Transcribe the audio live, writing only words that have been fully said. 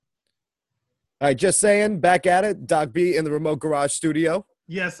All right, just saying, back at it. Doc B in the remote garage studio.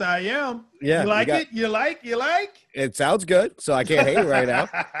 Yes, I am. Yeah, You like it? You like? it sounds good, so I can't hate right now.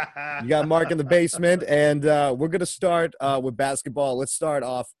 You got Mark in the basement, and we're going to start with basketball. Let's start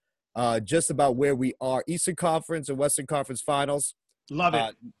off just about where we are. Eastern Conference and Western Conference Finals. Love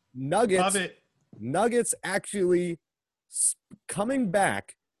it. Nuggets. Love it. Nuggets actually coming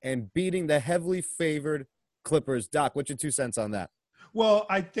back and beating the heavily favored Clippers. Doc, what's your 2 cents on that? Well,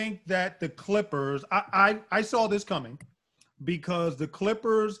 I think that the Clippers, I saw this coming because the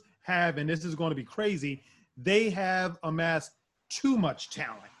Clippers have, and this is going to be crazy, they have amassed too much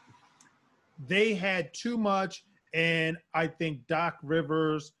talent. They had too much, and I think Doc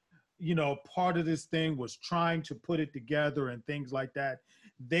Rivers, part of this thing was trying to put it together and things like that.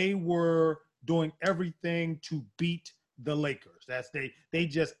 They were doing everything to beat the Lakers. They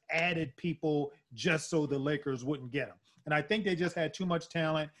just added people just so the Lakers wouldn't get them. And I think they just had too much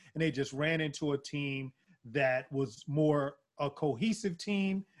talent, and they just ran into a team that was more a cohesive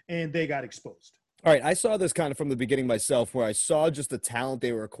team, and they got exposed. All right, I saw this kind of from the beginning myself, where I saw just the talent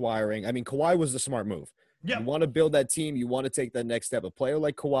they were acquiring. I mean, Kawhi was the smart move. Yep. You want to build that team. You want to take that next step. A player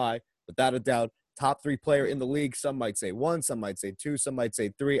like Kawhi, without a doubt, top 3 player in the league. Some might say 1, some might say 2, some might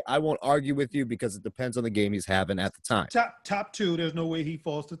say 3. I won't argue with you because it depends on the game he's having at the time. Top 2, there's no way he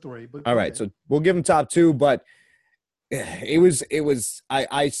falls to 3. But all right, so we'll give him top 2, but it was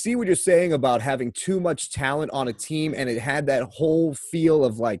I see what you're saying about having too much talent on a team, and it had that whole feel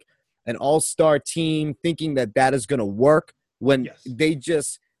of like an all-star team thinking that is going to work when they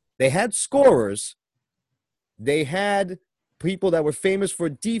had scorers, they had people that were famous for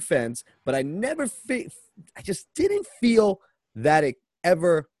defense, but I just didn't feel that it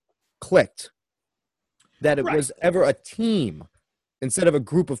ever clicked, that it was ever a team instead of a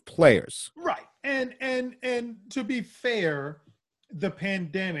group of players. Right. And to be fair, the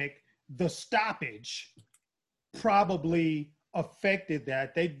pandemic, the stoppage probably affected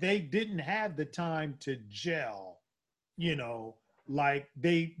that. They didn't have the time to gel, like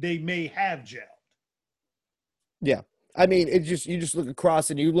they may have gelled. Yeah. I mean, you just look across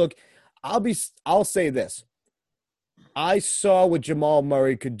and you look, I'll say this. I saw what Jamal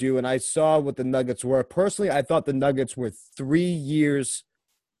Murray could do, and I saw what the Nuggets were. Personally, I thought the Nuggets were 3 years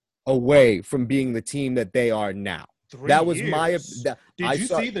away from being the team that they are now. 3 that was years. Did you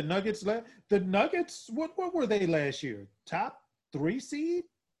see the Nuggets? The Nuggets, what were they last year? Top 3 seed?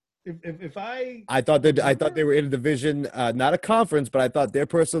 I thought they were in a division, not a conference, but I thought their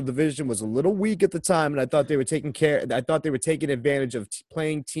personal division was a little weak at the time, and I thought they were taking advantage of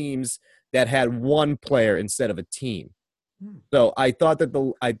playing teams that had one player instead of a team. So I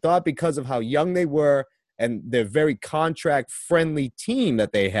thought because of how young they were and their very contract-friendly team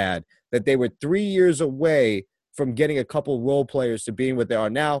that they had, that they were 3 years away from getting a couple role players to being what they are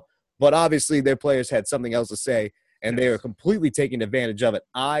now. But obviously their players had something else to say, and they are completely taking advantage of it.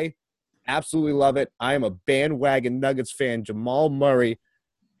 I absolutely love it. I am a bandwagon Nuggets fan. Jamal Murray,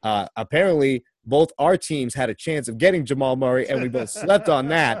 apparently both our teams had a chance of getting Jamal Murray, and we both slept on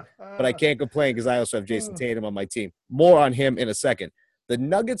that. But I can't complain because I also have Jason Tatum on my team. More on him in a second. The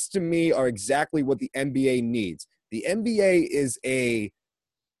Nuggets, to me, are exactly what the NBA needs. The NBA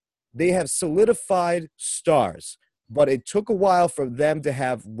they have solidified stars, but it took a while for them to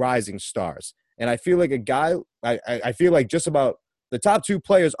have rising stars. And I feel like I feel like just about the top 2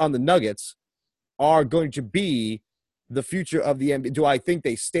 players on the Nuggets are going to be the future of the NBA. Do I think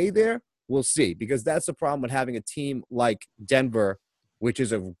they stay there? We'll see, because that's the problem with having a team like Denver, which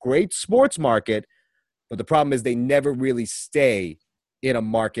is a great sports market, but the problem is they never really stay in a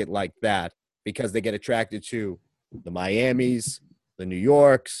market like that because they get attracted to the Miamis, the New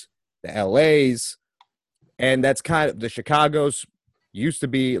Yorks, the LAs, and that's kind of the Chicago's used to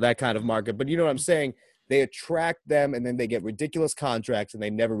be that kind of market. But you know what I'm saying? They attract them, and then they get ridiculous contracts, and they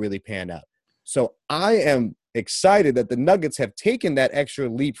never really pan out. So I am excited that the Nuggets have taken that extra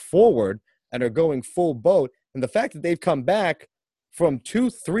leap forward and are going full boat. And the fact that they've come back from 2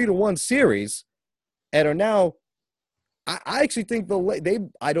 3-1 series and are now, I actually think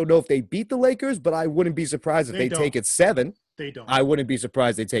I don't know if they beat the Lakers, but I wouldn't be surprised if they take it 7. They don't. I wouldn't be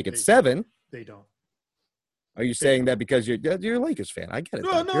surprised they take it 7. They don't. Are you saying that because you're a Lakers fan? I get it.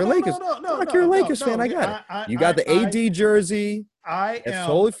 No, you're a Lakers. You're a Lakers fan. I got it. You got the AD jersey. It's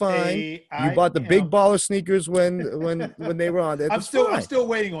totally fine. You bought the big baller sneakers when they were on. I'm still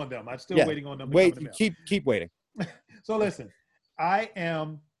waiting on them. Waiting on them. Wait, keep waiting. So listen, I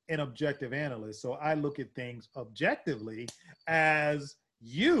am an objective analyst, so I look at things objectively, as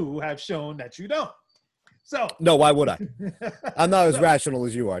you have shown that you don't. So no, why would I? I'm not as rational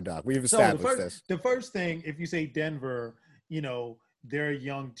as you are, Doc. We've established this. The first thing, if you say Denver, They're a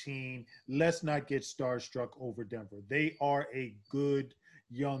young team. Let's not get starstruck over Denver. They are a good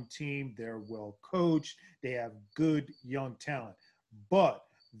young team. They're well coached. They have good young talent. But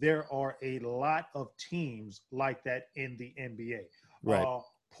there are a lot of teams like that in the NBA. Right.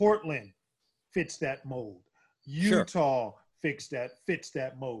 Portland fits that mold. Sure. Utah fits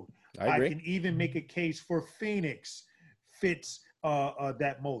that mold. I agree. can even make a case for Phoenix fits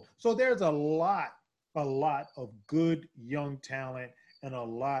that mold. So there's a lot of good young talent and a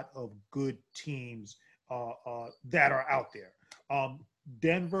lot of good teams that are out there.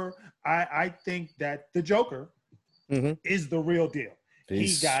 Denver, I think that the Joker is the real deal.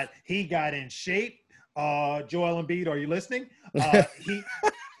 Peace. He got in shape. Joel Embiid, are you listening?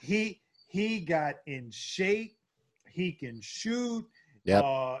 He got in shape. He can shoot.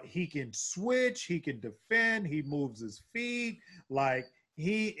 Yep. He can switch. He can defend. He moves his feet. Like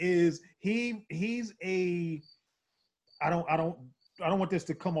he's a. I don't want this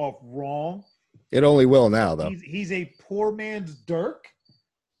to come off wrong. It only will now, though. He's a poor man's Dirk.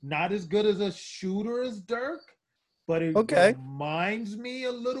 Not as good as a shooter as Dirk, but it reminds me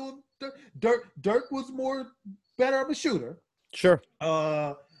a little. Dirk was better of a shooter. Sure.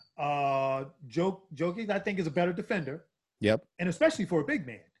 Jokic, I think, is a better defender. Yep. And especially for a big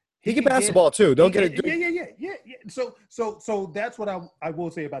man. He can pass the ball too. Don't get it. Yeah. So that's what I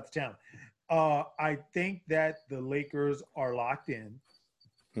will say about the talent. I think that the Lakers are locked in.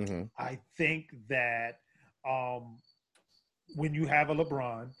 Mm-hmm. I think that when you have a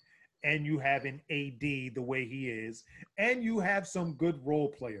LeBron and you have an AD the way he is, and you have some good role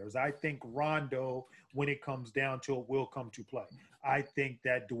players, I think Rondo, when it comes down to it, will come to play. I think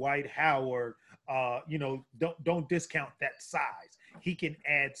that Dwight Howard, don't discount that size. He can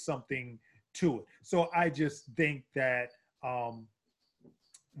add something to it. So I just think that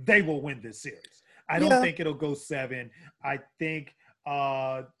they will win this series. I don't think it'll go 7. I think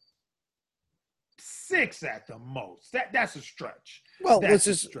 6 at the most. That's a stretch.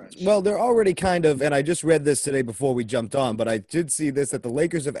 Well, they're already kind of, and I just read this today before we jumped on, but I did see this, that the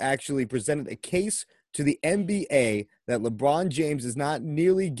Lakers have actually presented a case to the NBA that LeBron James is not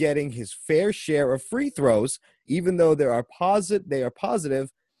nearly getting his fair share of free throws, even though they are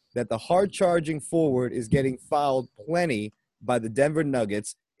positive that the hard-charging forward is getting fouled plenty by the Denver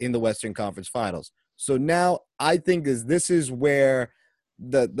Nuggets in the Western Conference Finals. So now I think this is where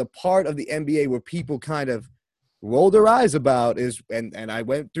the part of the NBA where people kind of roll their eyes about is, and I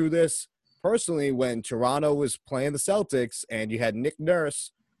went through this personally when Toronto was playing the Celtics and you had Nick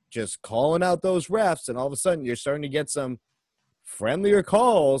Nurse just calling out those refs, and all of a sudden you're starting to get some friendlier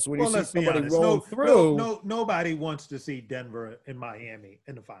calls when you see somebody roll through. Nobody wants to see Denver and Miami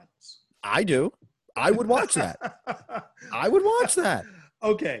in the finals. I do. I would watch that. I would watch that.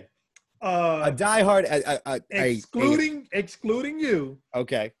 Okay. A diehard, excluding you.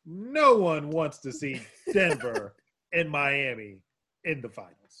 Okay. No one wants to see Denver and Miami in the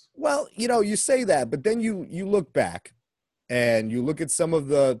finals. Well, you say that, but then you look back and you look at some of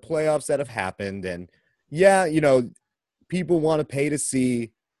the playoffs that have happened, and people want to pay to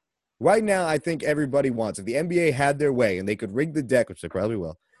see. Right now, I think everybody wants, if the NBA had their way and they could rig the deck, which they probably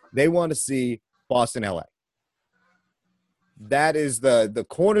will, they want to see Boston, LA. That is the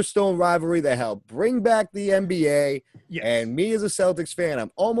cornerstone rivalry that helped bring back the NBA. Yes. And me as a Celtics fan,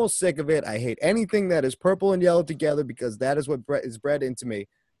 I'm almost sick of it. I hate anything that is purple and yellow together because that is what is bred into me.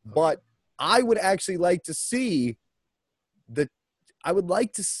 But I would actually like to see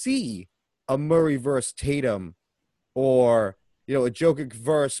a Murray versus Tatum, or a Jokic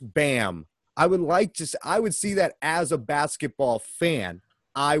versus Bam. I would see that as a basketball fan.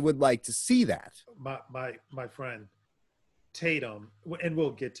 I would like to see that. My friend Tatum, and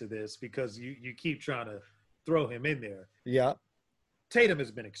we'll get to this because you keep trying to throw him in there. Yeah. Tatum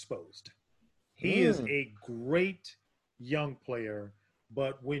has been exposed. He is a great young player,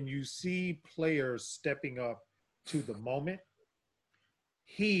 but when you see players stepping up to the moment,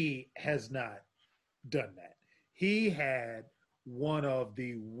 he has not done that. He had one of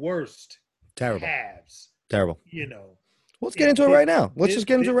the worst halves. Terrible. Let's get into it right now. Let's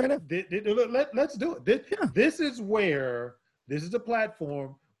get into it right now. Let's do it. This is a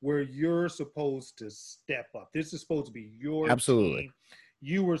platform where you're supposed to step up. This is supposed to be your team.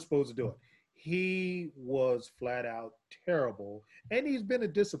 You were supposed to do it. He was flat out terrible, and he's been a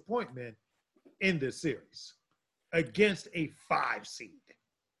disappointment in this series against a 5 seed.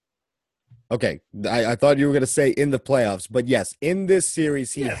 Okay, I thought you were going to say in the playoffs, but yes, in this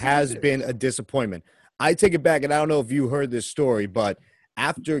series, he has been a disappointment. I take it back, and I don't know if you heard this story, but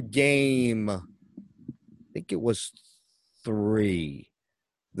after game, I think it was 3,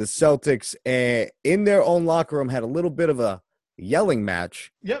 the Celtics in their own locker room had a little bit of a yelling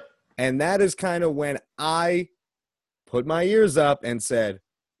match. Yep. And that is kind of when I put my ears up and said,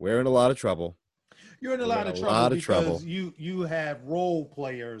 we're in a lot of trouble. You're in a lot of trouble because you have role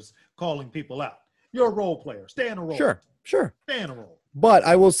players calling people out. You're a role player. Stay in a role. Sure. Stay in a role. But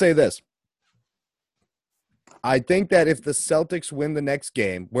I will say this. I think that if the Celtics win the next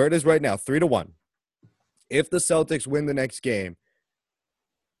game, where it is right now, 3-1, if the Celtics win the next game,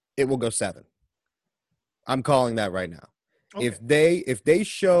 it will go 7. I'm calling that right now. Okay. If they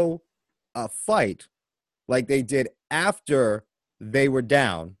show a fight like they did after they were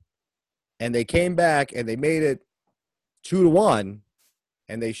down and they came back and they made it 2-1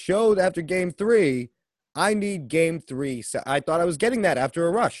 and they showed after game 3, I need game 3. So I thought I was getting that after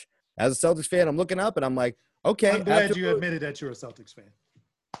a rush. As a Celtics fan, I'm looking up and I'm like, okay. I'm glad you admitted that you're a Celtics fan.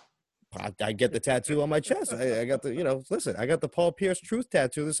 I get the tattoo on my chest. I got the, listen, I got the Paul Pierce truth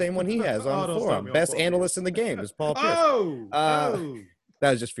tattoo, the same one he has on the forum. Best analyst in the game is Paul Pierce.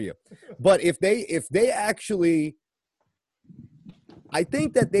 That was just for you. But if they actually, I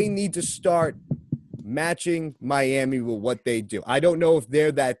think that they need to start matching Miami with what they do. I don't know if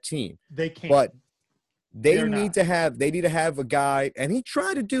they're that team. They can't. But they need to have a guy, and he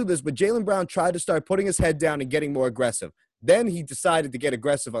tried to do this, but Jaylen Brown tried to start putting his head down and getting more aggressive. Then he decided to get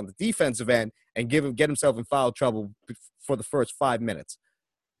aggressive on the defensive end and get himself in foul trouble for the first 5 minutes.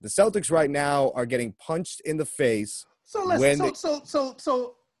 The Celtics right now are getting punched in the face. So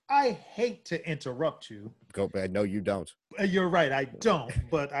I hate to interrupt you. Go ahead. No, you don't. You're right. I don't,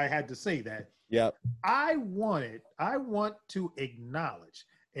 but I had to say that. Yep. I want to acknowledge,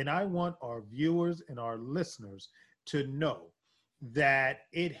 and I want our viewers and our listeners to know that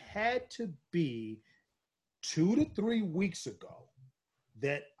it had to be 2 to 3 weeks ago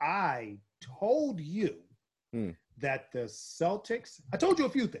that I told you that the Celtics, I told you a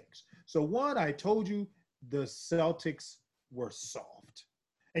few things. So one, I told you the Celtics were soft.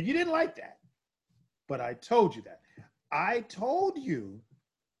 And you didn't like that. But I told you that. I told you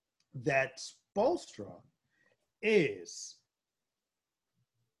that Spoelstra is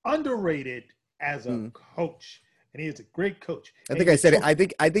underrated as a coach. And he is a great coach. I think I said it. I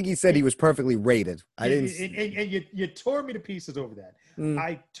think he said he was perfectly rated. I didn't. And you tore me to pieces over that.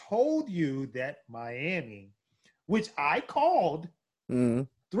 I told you that Miami, which I called 3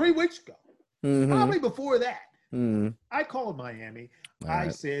 weeks ago, probably before that, I called Miami. I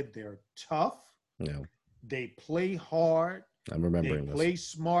said they're tough. No. They play hard. I'm remembering this. They play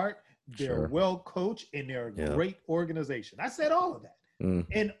smart. They're well coached, and they're a great organization. I said all of that.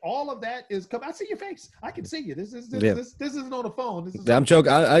 And all of that is coming. I see your face. I can see you. This isn't on the phone. I'm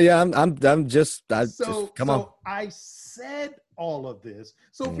joking. I'm just come on. I said all of this.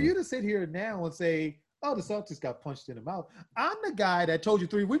 So for you to sit here now and say, "Oh, the Celtics got punched in the mouth," I'm the guy that told you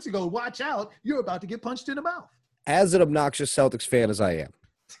 3 weeks ago, "Watch out, you're about to get punched in the mouth." As an obnoxious Celtics fan as I am,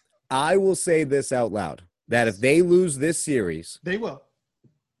 I will say this out loud: that if they lose this series, they will.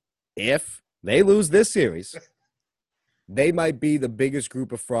 If they lose this series, they might be the biggest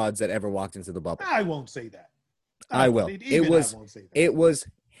group of frauds that ever walked into the bubble. I won't say that. I will. It was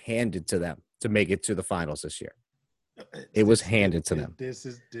handed to them to make it to the finals this year. It was handed to them. This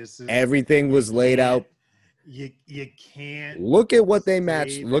is everything was laid out. You can't look at what they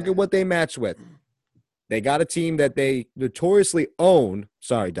matched. Look at what they matched with. They got a team that they notoriously own.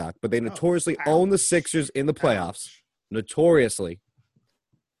 Sorry, Doc, but they notoriously own the Sixers in the playoffs. Notoriously.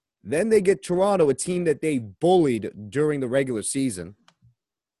 Then they get Toronto, a team that they bullied during the regular season.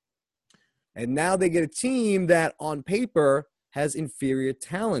 And now they get a team that on paper has inferior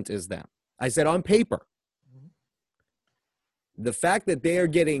talent as them. I said on paper. The fact that they are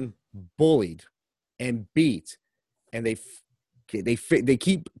getting bullied and beat, and they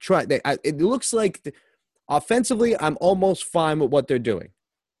keep trying. It looks like offensively, I'm almost fine with what they're doing.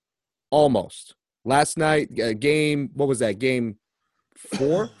 Almost. Last night, what was that? Game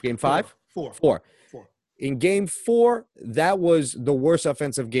 4? Game 5? 4. In game 4, that was the worst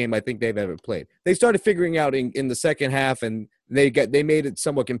offensive game I think they've ever played. They started figuring out in the second half, and they made it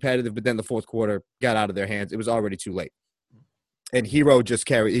somewhat competitive, but then the fourth quarter got out of their hands. It was already too late. And Hero just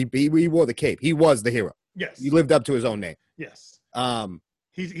carried. He wore the cape. He was the hero. Yes. He lived up to his own name. Yes.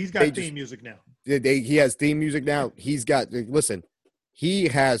 He's got theme music now. He has theme music now. He's got – listen, he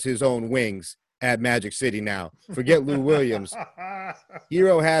has his own wings at Magic City now. Forget Lou Williams.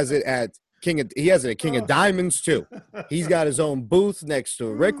 Hero has it at King of Diamonds too. He's got his own booth next to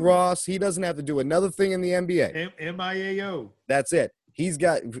Rick Ross. He doesn't have to do another thing in the NBA. MIAO. That's it. He's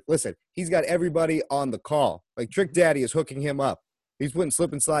got everybody on the call. Like Trick Daddy is hooking him up. He's putting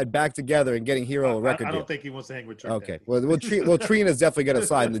slip and slide back together and getting Hero a record I deal. don't think he wants to hang with Trick Okay. Daddy. Well, Trina's definitely going to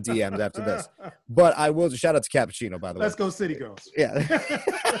slide in the DMs after this. But I will shout out to Cappuccino, by the way. Let's go City Girls. Yeah.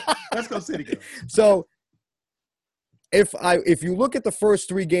 Let's go City Girls. So if you look at the first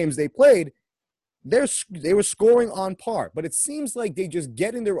 3 games they played, they were scoring on par. But it seems like they just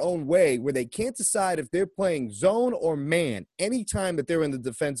get in their own way where they can't decide if they're playing zone or man anytime that they're in the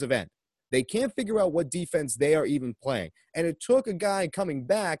defensive end. They can't figure out what defense they are even playing. And it took a guy coming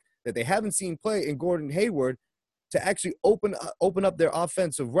back that they haven't seen play in Gordon Hayward to actually open up their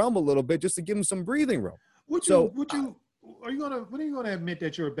offensive realm a little bit just to give them some breathing room. When are you gonna admit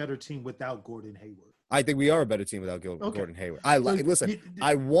that you're a better team without Gordon Hayward? I think we are a better team without Gordon Hayward. I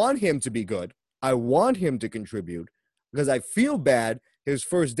want him to be good. I want him to contribute because I feel bad his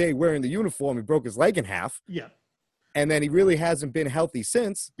first day wearing the uniform, he broke his leg in half. Yeah. And then he really hasn't been healthy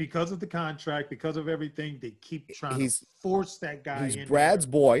since. Because of the contract, because of everything, they keep trying to force that guy in. He's Brad's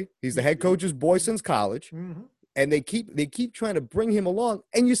boy. He's the head coach's boy since college. Mm-hmm. And they keep trying to bring him along.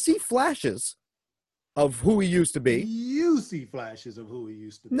 And you see flashes of who he used to be. You see flashes of who he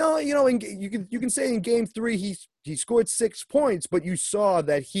used to be. No, and you can say in game 3 he scored 6 points, but you saw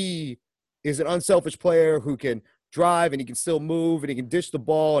that he is an unselfish player who can drive and he can still move and he can dish the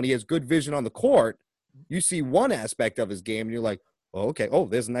ball and he has good vision on the court. You see one aspect of his game and you're like, oh, okay. Oh,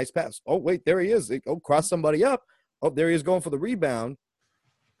 there's a nice pass. Oh, wait, there he is. Oh, cross somebody up. Oh, there he is going for the rebound.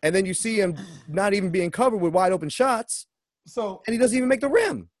 And then you see him not even being covered with wide open shots. And he doesn't even make the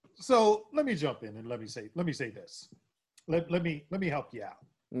rim. So let me jump in and let me say this. Let me help you out.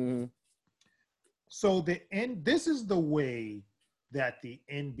 Mm-hmm. So this is the way that the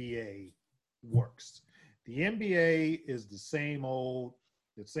NBA works. The NBA is the same old.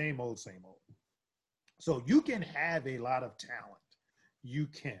 So you can have a lot of talent. You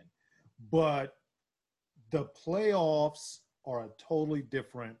can. But the playoffs are a totally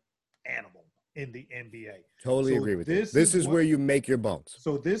different animal in the NBA. Totally agree with you. This is where you make your bones.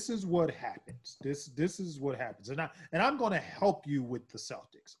 So this is what happens. This is what happens. And I'm going to help you with the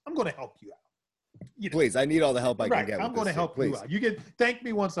Celtics. I'm going to help you out. Please, I need all the help I can get. I'm going to help you out. You can thank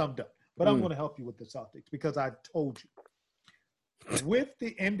me once I'm done. But I'm going to help you with the Celtics because I've told you. With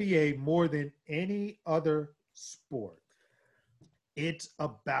the NBA, more than any other sport, it's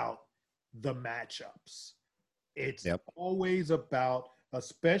about the matchups. It's always about,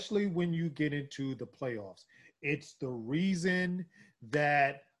 especially when you get into the playoffs, it's the reason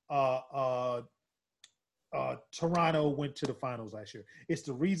that Toronto went to the finals last year. It's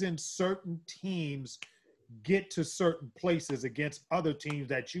the reason certain teams get to certain places against other teams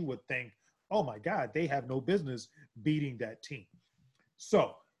that you would think, oh my God, they have no business beating that team.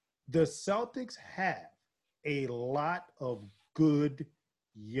 So the Celtics have a lot of good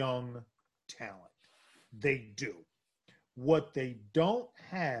young talent. They do. What they don't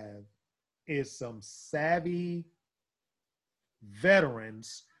have is some savvy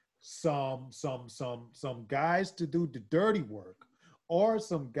veterans, some guys to do the dirty work, or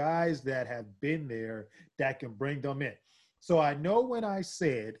some guys that have been there that can bring them in. So I know when I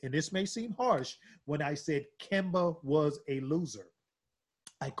said, and this may seem harsh, when I said Kemba was a loser,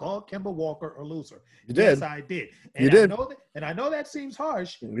 I called Kemba Walker a loser. You did. Yes, I did. And you did. I know that seems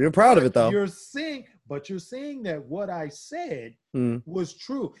harsh. You're proud of it, though. You're saying that what I said was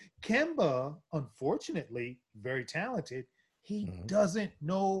true. Kemba, unfortunately, very talented. He doesn't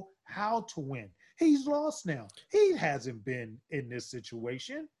know how to win. He's lost now. He hasn't been in this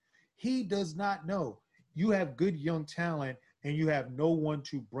situation. He does not know. You have good young talent, and you have no one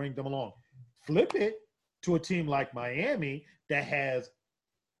to bring them along. Flip it to a team like Miami that has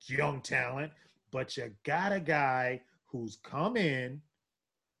young talent, but you got a guy who's come in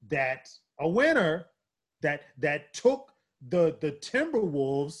that's a winner that took the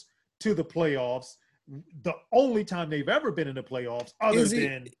Timberwolves to the playoffs, the only time they've ever been in the playoffs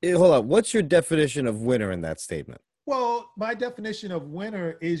hold on, what's your definition of winner in that statement? Well, my definition of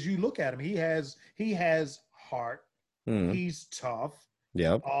winner is you look at him, he has heart, he's tough,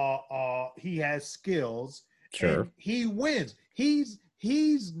 he has skills, sure, and he wins.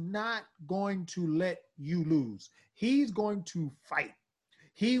 He's not going to let you lose. He's going to fight.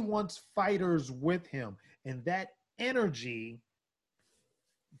 He wants fighters with him. And that energy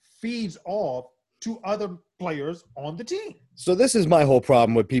feeds off to other players on the team. So this is my whole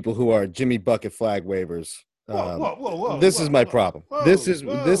problem with people who are Jimmy Bucket flag wavers. This is my problem. This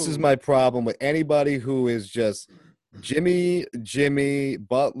is my problem with anybody who is just Jimmy,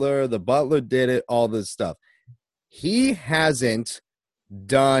 Butler, the Butler did it, all this stuff. He hasn't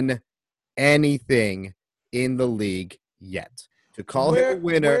done anything in the league yet. To call him a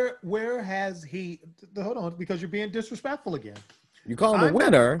winner. Where has he – hold on, because you're being disrespectful again. You call him a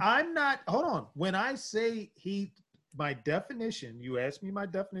winner. I'm not. Hold on. When I say my definition, you asked me my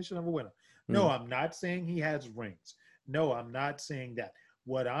definition of a winner. No, I'm not saying he has rings. No, I'm not saying that.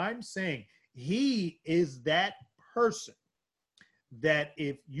 What I'm saying, he is that person that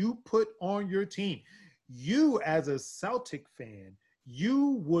if you put on your team, you as a Celtic fan,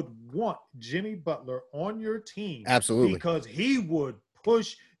 you would want Jimmy Butler on your team. Absolutely. Because he would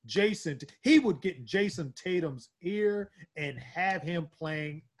push he would get Jason Tatum's ear and have him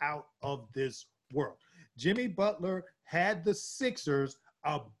playing out of this world. Jimmy Butler had the Sixers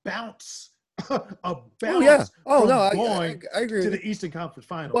a bounce. I agree to the Eastern Conference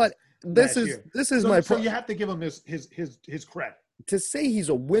Finals. But this is my so you have to give him his credit. To say he's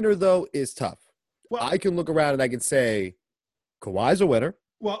a winner though is tough. Well, I can look around and I can say Kawhi's a winner.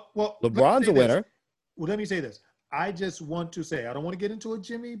 Well, LeBron's a winner. Well, let me say this. I just want to say, I don't want to get into a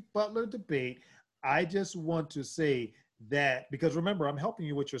Jimmy Butler debate. I just want to say that, because remember, I'm helping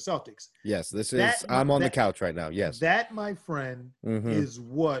you with your Celtics. Yes, I'm on the couch right now. Yes. That, my friend, is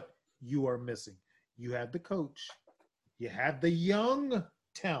what you are missing. You have the coach. You have the young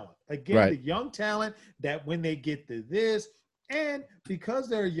talent. Again, right. The young talent that when they get to this, and because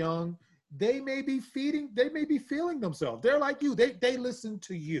they're young, they may be feeling themselves. They're like you. They listen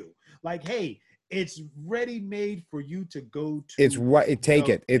to you. Like, hey, it's ready-made for you to go to. It's right. Take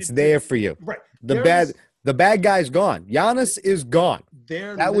it. It's there for you. Right. The bad guy's gone. Giannis is gone.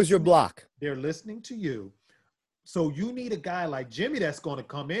 That was your block. They're listening to you. So you need a guy like Jimmy that's going to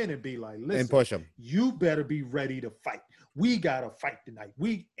come in and be like, listen, and push him. You better be ready to fight. We got to fight tonight.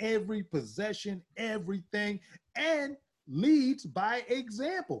 Every possession, everything, and leads by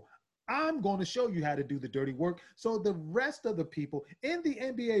example. I'm going to show you how to do the dirty work. So the rest of the people in the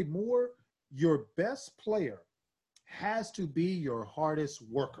NBA, your best player has to be your hardest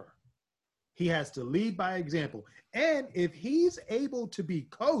worker. He has to lead by example. And if he's able to be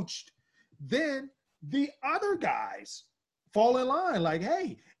coached, then the other guys fall in line. Like,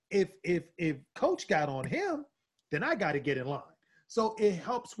 hey, if coach got on him, then I got to get in line. So it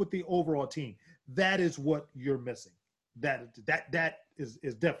helps with the overall team. That is what you're missing. That is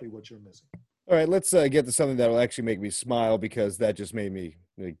definitely what you're missing. All right, let's get to something that will actually make me smile, because that just made me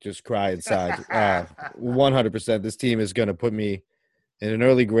just cry inside. 100%. This team is going to put me in an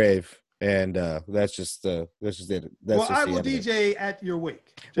early grave, and that's just it. I will DJ at your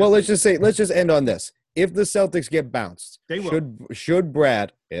wake. Let's just end on this. If the Celtics get bounced, they will. Should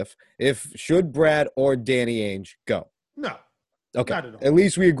Brad or Danny Ainge go? No. Okay. Not at all. At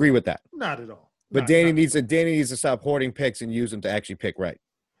least we agree with that. Not at all. But Danny needs to stop hoarding picks and use them to actually pick right.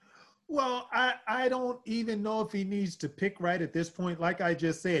 Well, I don't even know if he needs to pick right at this point. Like I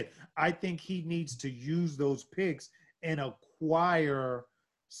just said, I think he needs to use those picks and acquire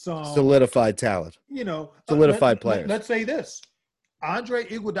some solidified talent. Solidified players. Let's say this: Andre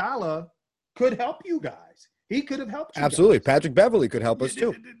Iguodala could help you guys. He could have helped you. Absolutely, guys. Patrick Beverley could help us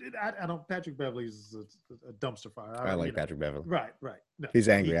too. I don't. Patrick Beverley is a dumpster fire. I like Patrick Beverley. Right. No, he's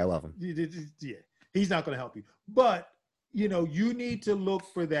angry. I love him. Yeah, he's not going to help you. But you need to look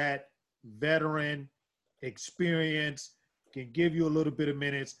for that veteran experience, can give you a little bit of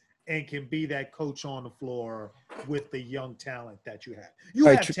minutes, and can be that coach on the floor with the young talent that you have. You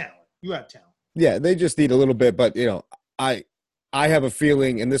have talent. Yeah, they just need a little bit, but I have a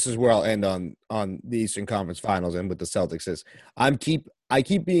feeling, and this is where I'll end on the Eastern Conference Finals and with the Celtics is I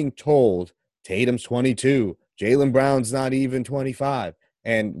keep being told Tatum's 22, Jaylen Brown's not even 25,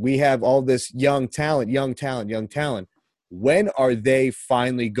 and we have all this young talent. When are they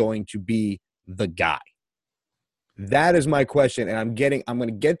finally going to be the guy? That is my question, and I'm going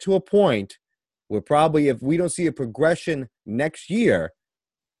to get to a point where probably if we don't see a progression next year,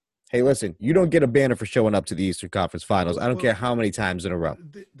 hey, listen, you don't get a banner for showing up to the Eastern Conference Finals. I don't care how many times in a row.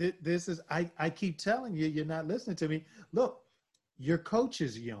 This is I keep telling you, you're not listening to me. Look, your coach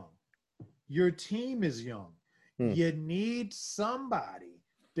is young. Your team is young. You need somebody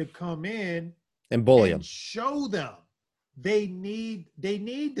to come in and bully them. Show them. They need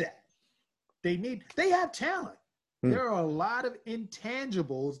that. They have talent. There are a lot of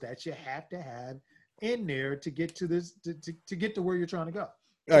intangibles that you have to have in there to get to this to get to where you're trying to go.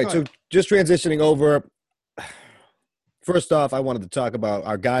 All right, so just transitioning over. First off, I wanted to talk about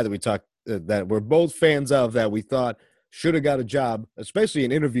our guy that we're both fans of, that we thought should have got a job, especially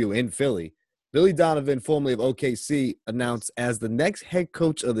an interview in Philly. Billy Donovan, formerly of OKC, announced as the next head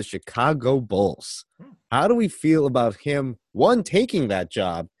coach of the Chicago Bulls. How do we feel about him, one, taking that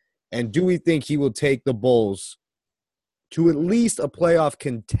job, and do we think he will take the Bulls to at least a playoff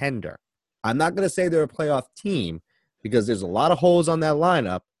contender? I'm not going to say they're a playoff team because there's a lot of holes on that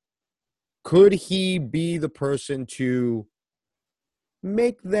lineup. Could he be the person to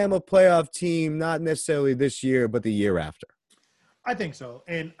make them a playoff team, not necessarily this year, but the year after. I think so.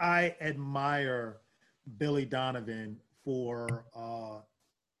 And I admire Billy Donovan for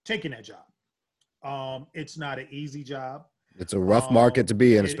taking that job. It's not an easy job. It's a rough market to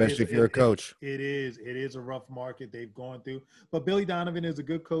be in, especially if you're a coach. It is a rough market they've gone through. But Billy Donovan is a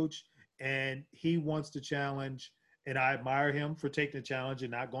good coach, and he wants to challenge. And I admire him for taking the challenge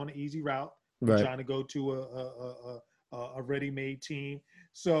and not going the easy route, Right. trying to go to a ready-made team.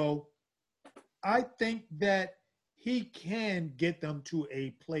 So I think that he can get them to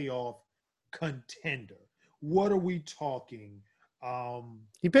a playoff contender. What are we talking?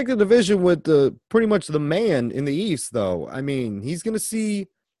 He picked a division with pretty much the man in the East, though. I mean, he's going to see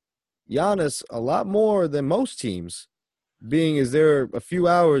Giannis a lot more than most teams, being as they're a few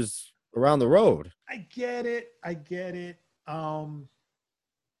hours around the road. I get it.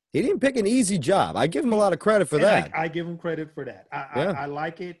 He didn't pick an easy job. I give him a lot of credit for that. I give him credit for that. I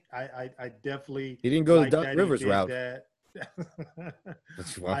like it. I definitely. He didn't go like the Duck Rivers route.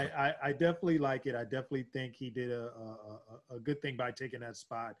 I definitely like it. I definitely think he did a good thing by taking that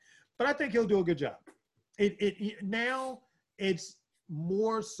spot. But I think he'll do a good job. Now it's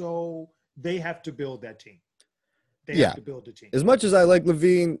more so they have to build that team. They have to build the team. As much as I like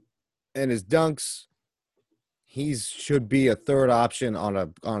LaVine and his dunks, he should be a third option on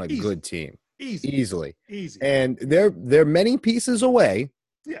a good team. Easily. And they're many pieces away.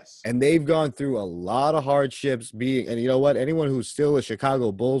 Yes. And they've gone through a lot of hardships and you know what? Anyone who's still a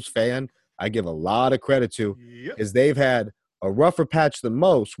Chicago Bulls fan, I give a lot of credit to, is they've had a rougher patch than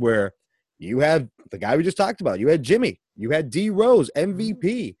most, where you had the guy we just talked about. You had Jimmy. You had D Rose,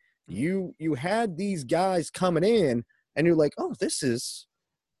 MVP. You had these guys coming in, and you're like, oh, this is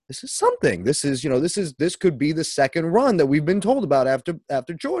something. This could be the second run that we've been told about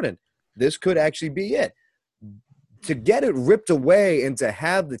after Jordan. This could actually be it. To get it ripped away and to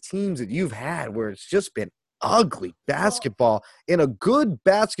have the teams that you've had where it's just been ugly basketball in a good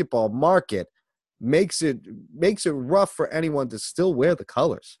basketball market makes it rough for anyone to still wear the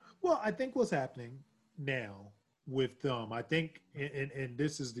colors. Well, I think what's happening now with them, I think, and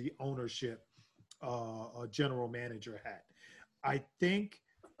this is the ownership a general manager had. I think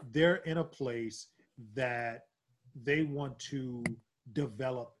they're in a place that they want to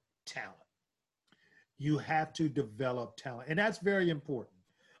develop talent. You have to develop talent, and that's very important.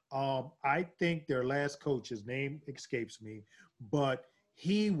 I think their last coach, his name escapes me, but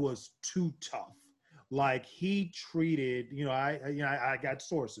he was too tough. Like, he treated, I got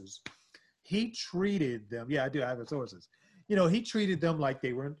sources. He treated them. Yeah, I do. I have sources. He treated them like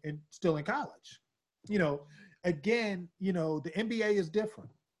they were still in college. Again, the NBA is different.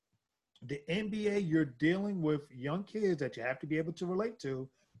 The NBA, you're dealing with young kids that you have to be able to relate to,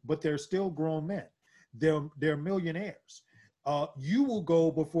 but they're still grown men. They're millionaires. You will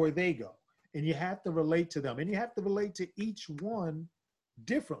go before they go, and you have to relate to them, and you have to relate to each one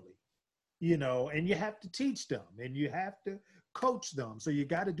differently, and you have to teach them, and you have to coach them. So you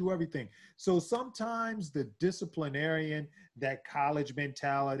got to do everything. So sometimes the disciplinarian, that college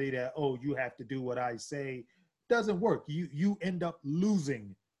mentality that, oh, you have to do what I say, doesn't work. You end up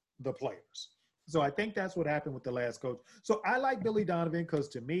losing the players. So I think that's what happened with the last coach. So I like Billy Donovan because,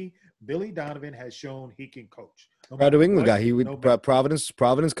 to me, Billy Donovan has shown he can coach. New England guy. He would Providence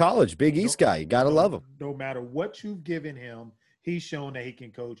College, Big East guy. You got to love him. No matter what you've given him, he's shown that he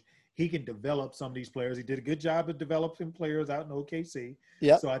can coach. He can develop some of these players. He did a good job of developing players out in OKC.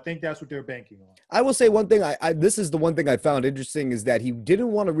 Yeah. So I think that's what they're banking on. I will say one thing. This is the one thing I found interesting, is that he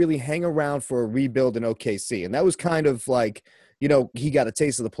didn't want to really hang around for a rebuild in OKC. And that was kind of like, he got a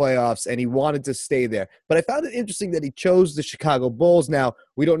taste of the playoffs and he wanted to stay there. But I found it interesting that he chose the Chicago Bulls. Now,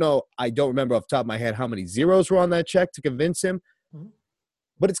 we don't know. I don't remember off the top of my head how many zeros were on that check to convince him. Mm-hmm.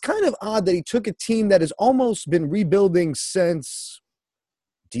 But it's kind of odd that he took a team that has almost been rebuilding since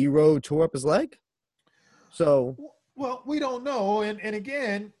D-Rose tore up his leg. So, well, we don't know. And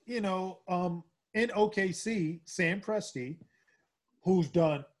again, in OKC, Sam Presti, who's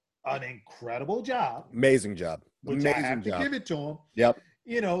done an incredible job. Amazing job. Which I have to give it to him. Yep.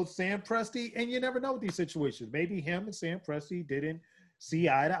 Sam Presti, and you never know with these situations. Maybe him and Sam Presti didn't see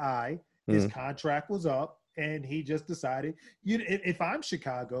eye to eye. His contract was up, and he just decided, if I'm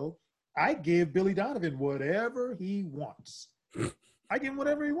Chicago, I give Billy Donovan whatever he wants. I give him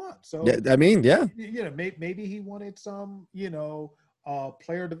whatever he wants. So yeah, I mean, yeah. Maybe he wanted some,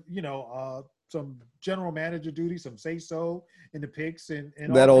 player, some general manager duty, some say so in the picks and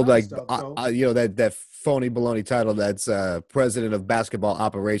That all old kinds of stuff. So that phony baloney title that's president of basketball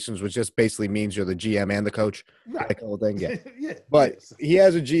operations, which just basically means you're the GM and the coach. right, That whole thing, yeah. yeah, But yes. he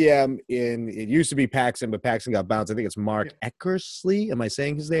has a GM it used to be Paxson, but Paxson got bounced. I think it's Mark Eckersley. Am I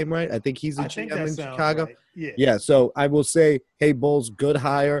saying his name right? I think he's the GM in Chicago. Right. Yeah. Yeah. So I will say, hey, Bulls, good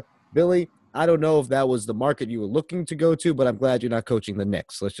hire. Billy, I don't know if that was the market you were looking to go to, but I'm glad you're not coaching the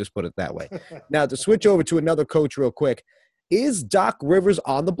Knicks. Let's just put it that way. Now, to switch over to another coach real quick, is Doc Rivers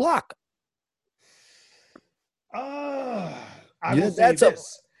on the block? I will say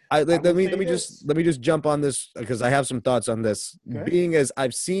this. Let me just jump on this because I have some thoughts on this. Okay. Being as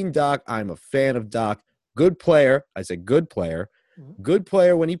I've seen Doc, I'm a fan of Doc. Good player. I say good player. Mm-hmm. Good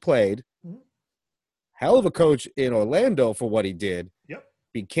player when he played. Mm-hmm. Hell of a coach in Orlando for what he did. Yep.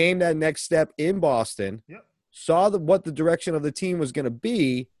 Became that next step in Boston. Yep. Saw what the direction of the team was going to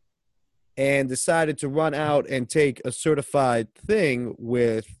be, and decided to run out and take a certified thing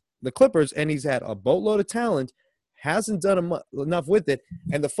with the Clippers. And he's had a boatload of talent, hasn't done enough with it.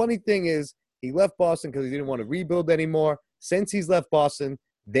 And the funny thing is, he left Boston because he didn't want to rebuild anymore. Since he's left Boston,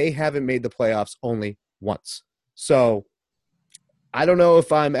 they haven't made the playoffs only once. So I don't know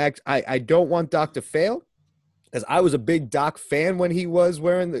if I don't want Doc to fail, because I was a big Doc fan when he was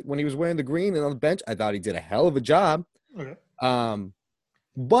wearing the green and on the bench. I thought he did a hell of a job. Okay.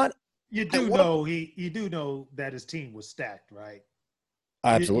 But you do know that his team was stacked, right?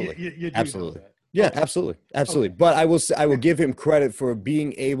 Absolutely. You do absolutely. Know that. Yeah, okay. Absolutely. Okay. But I will give him credit for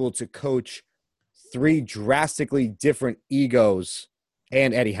being able to coach 3 drastically different egos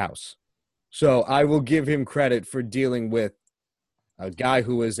and Eddie House. So I will give him credit for dealing with a guy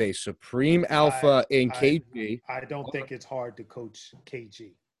who is a supreme alpha in KG. I don't think it's hard to coach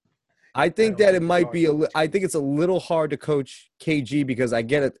KG. I think that it might be I think it's a little hard to coach KG because I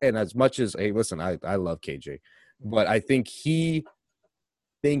get it. And as much as, hey, listen, I love KG, but I think he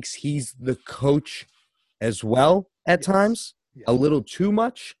thinks he's the coach as well at times, a little too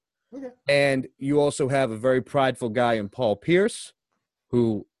much. Okay. And you also have a very prideful guy in Paul Pierce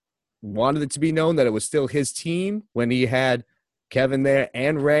who wanted it to be known that it was still his team when he had Kevin there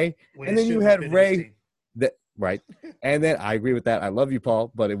and Ray. And then you had Ray. Right. And then I agree with that. I love you,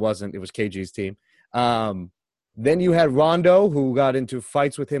 Paul, but it wasn't. It was KG's team. Then you had Rondo, who got into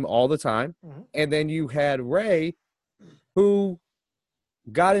fights with him all the time. Mm-hmm. And then you had Ray, who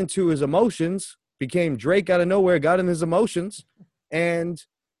got into his emotions, became Drake out of nowhere, got in his emotions, and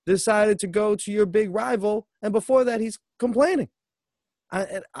decided to go to your big rival. And before that, he's complaining.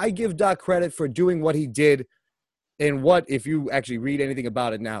 I give Doc credit for doing what he did, and what, if you actually read anything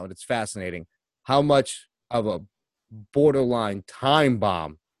about it now, and it's fascinating, how much of a borderline time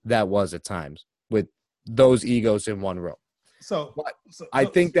bomb that was at times with those egos in one room. I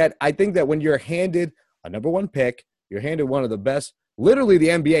think that when you're handed a number 1 pick, you're handed one of the best. Literally, the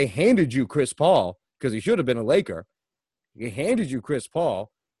NBA handed you Chris Paul because he should have been a Laker. He handed you Chris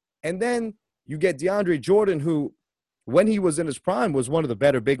Paul, and then you get DeAndre Jordan, who, when he was in his prime, was one of the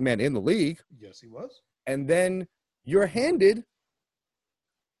better big men in the league. Yes, he was. And then you're handed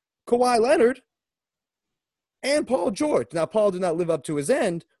Kawhi Leonard and Paul George. Now, Paul did not live up to his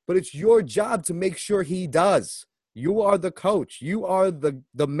end, but it's your job to make sure he does. You are the coach. You are the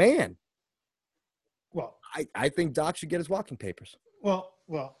man. Well, I think Doc should get his walking papers. Well,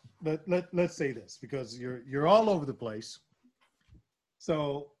 let's say this, because you're all over the place.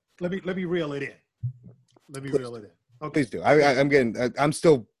 So let me reel it in. Reel it in. Okay. Please do. I'm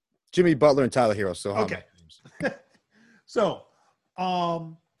still Jimmy Butler and Tyler Hero. So okay. So,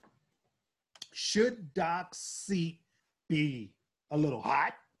 should Doc's seat be a little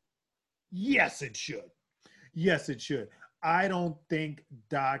hot? Yes, it should. Yes, it should. I don't think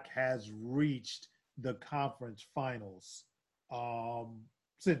Doc has reached the conference finals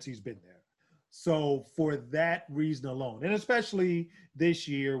since he's been there. So for that reason alone, and especially this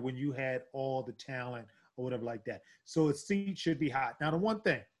year when you had all the talent or whatever like that. So his seat should be hot. Now, the one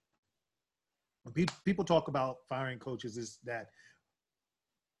thing, when people talk about firing coaches, is that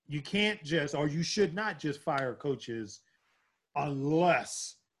you can't just, or you should not just fire coaches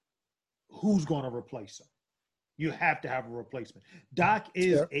unless who's going to replace them. You have to have a replacement. Doc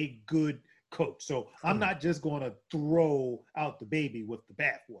is a good coach. So I'm not just going to throw out the baby with the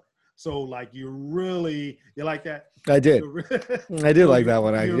bathwater. So, like, you like that? I did. I did like that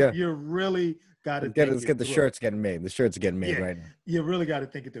one. You really got to let's get the shirts getting made. The shirts are getting made right now. You really got to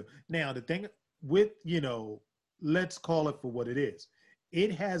think it through. Now, the thing with, let's call it for what it is.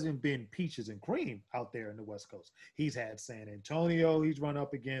 It hasn't been peaches and cream out there in the West Coast. He's had San Antonio he's run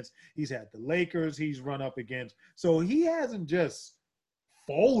up against. He's had the Lakers he's run up against. So he hasn't just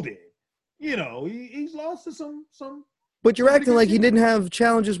folded. You know, he's lost to some. But you're acting like he didn't have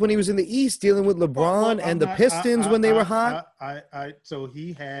challenges when he was in the East, dealing with LeBron and the Pistons when they were hot. So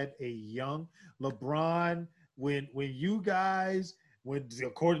he had a young LeBron when you guys,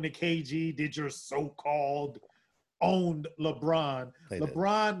 according to KG, did your so-called owned LeBron.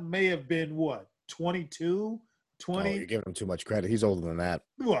 LeBron may have been what, 22, 20? Oh, you're giving him too much credit. He's older than that.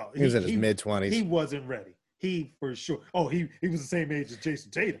 Well, he was in his mid-20s. He wasn't ready. He for sure. Oh, he was the same age as Jason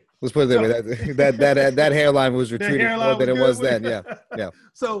Tatum. Let's put it that way. That hairline was retreating more than it was then. Yeah.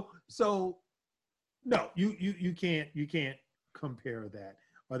 So no, you can't compare that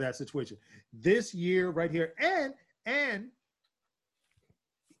or that situation. This year right here, and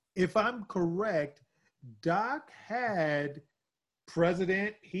if I'm correct, Doc had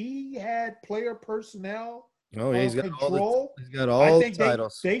president. He had player personnel. Oh, yeah, he's got all the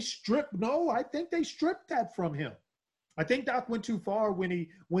titles. They stripped. No, I think they stripped that from him. I think Doc went too far when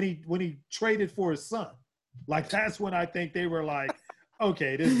he traded for his son. Like that's when I think they were like,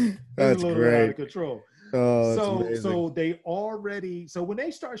 okay, this is a little bit out of control. Oh, so they already. So when they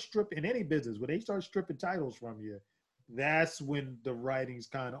start stripping any business, when they start stripping titles from you, that's when the writing's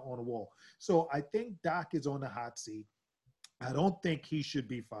kind of on the wall. So I think Doc is on the hot seat. I don't think he should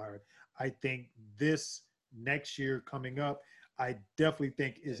be fired. I think this next year coming up, I definitely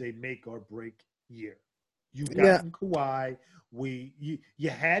think is a make or break year. You've gotten Kawhi. You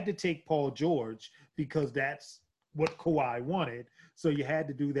had to take Paul George because that's what Kawhi wanted. So you had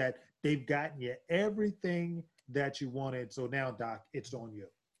to do that. They've gotten you everything that you wanted. So now, Doc, it's on you.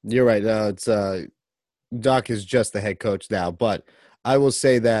 You're right. Doc is just the head coach now. But I will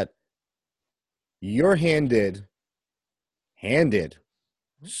say that you're handed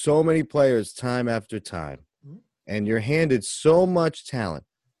so many players time after time, and you're handed so much talent.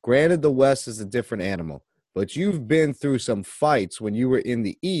 Granted, the West is a different animal, but you've been through some fights when you were in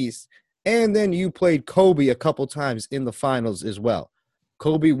the East, and then you played Kobe a couple times in the finals as well.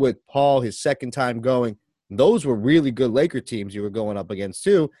 Kobe with Paul, his second time going. Those were really good Laker teams you were going up against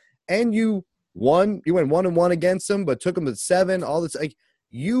too, and you won. You went 1-1 against them, but took them to 7. All this, like,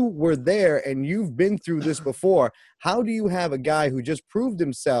 you were there and you've been through this before. How do you have a guy who just proved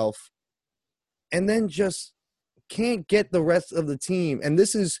himself and then just can't get the rest of the team? And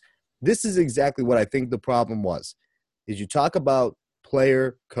this is exactly what I think the problem was, is you talk about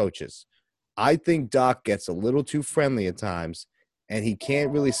player coaches. I think Doc gets a little too friendly at times, and he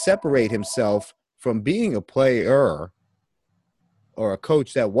can't really separate himself from being a player or a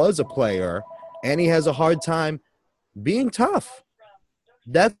coach that was a player, and he has a hard time being tough.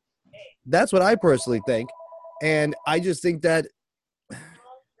 That's what I personally think. And I just think that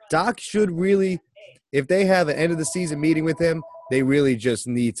Doc should really, if they have an end of the season meeting with him, they really just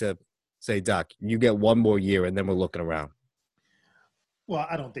need to say, Doc, you get one more year and then we're looking around. Well,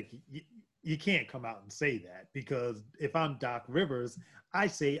 I don't think you can't come out and say that, because if I'm Doc Rivers, I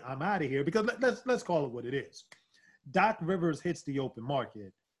say I'm out of here, because let's call it what it is. Doc Rivers hits the open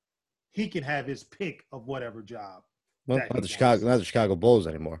market. He can have his pick of whatever job. Well, not the Chicago Bulls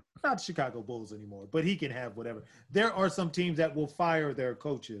anymore. Not the Chicago Bulls anymore, but he can have whatever. There are some teams that will fire their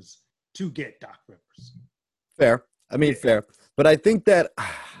coaches to get Doc Rivers. Fair. I mean, fair. But I think that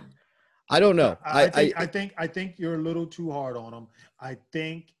I don't know. I think you're a little too hard on him. I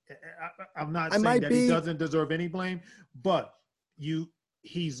think I'm not saying that he doesn't deserve any blame, but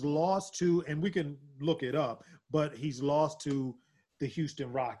he's lost to, and we can look it up, but he's lost to the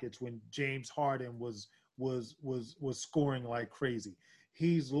Houston Rockets when James Harden was scoring like crazy.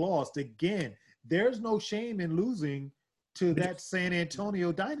 He's lost again. There's no shame in losing to that San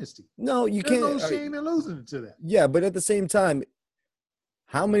Antonio dynasty. No, you can't. There's no shame in losing to that. Yeah, but at the same time,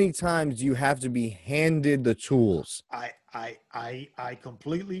 how many times do you have to be handed the tools? I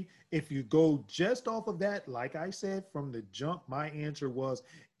completely, if you go just off of that, like I said from the jump, my answer was,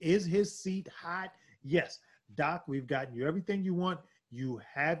 is his seat hot? Yes. Doc, we've gotten you everything you want. You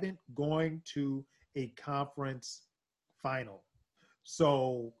haven't going to a conference final.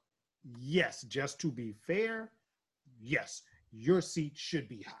 So, yes, just to be fair, yes, your seat should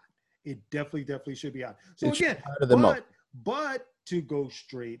be hot. It definitely should be hot. So again, but to go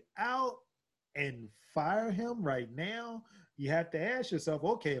straight out and fire him right now, you have to ask yourself,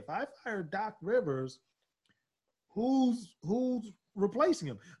 okay, if I fire Doc Rivers, who's replacing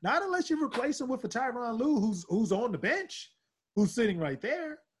him? Not unless you replace him with a Tyronn Lue who's on the bench, who's sitting right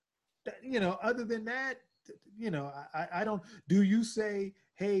there. You know, other than that, you know, I don't. Do you say,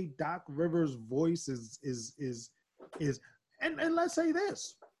 hey, Doc Rivers' voice is and let's say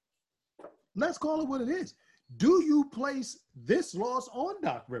this. Let's call it what it is. Do you place this loss on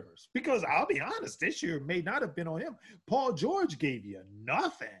Doc Rivers? Because I'll be honest, this year may not have been on him. Paul George gave you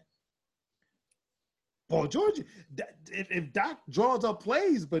nothing. Paul George, if Doc draws up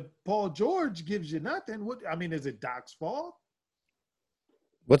plays, but Paul George gives you nothing, is it Doc's fault?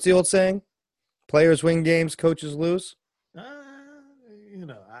 What's the old saying? Players win games, coaches lose.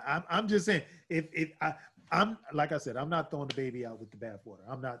 I'm just saying. I'm like I said, I'm not throwing the baby out with the bathwater.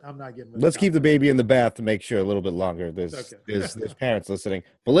 I'm not getting. Let's keep the baby in the bath to make sure a little bit longer. There's parents listening,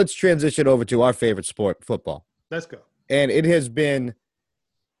 but let's transition over to our favorite sport, football. Let's go. And it has been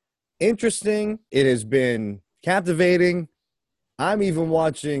interesting. It has been captivating. I'm even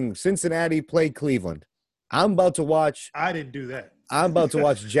watching Cincinnati play Cleveland. I'm about to watch. I didn't do that. I'm about to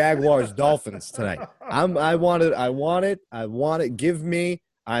watch Jaguars Dolphins tonight. I want it. Give me.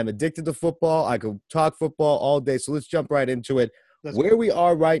 I'm addicted to football. I could talk football all day. So let's jump right into it. Where we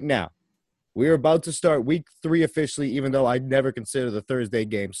are right now, we're about to start week 3 officially, even though I never consider the Thursday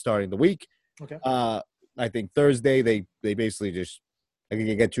game starting the week. Okay. I think Thursday, they basically just, I think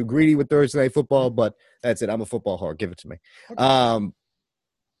they get too greedy with Thursday night football, but that's it. I'm a football whore. Give it to me. Okay.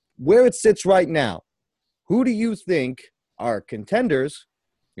 Where it sits right now, who do you think are contenders?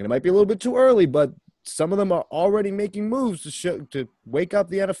 And it might be a little bit too early, but some of them are already making moves to wake up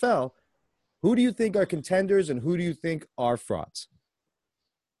the NFL. Who do you think are contenders and who do you think are frauds?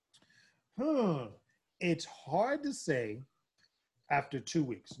 It's hard to say after 2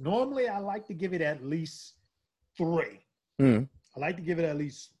 weeks. Normally, I like to give it at least 3. I like to give it at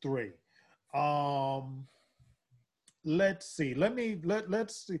least 3. Let's see.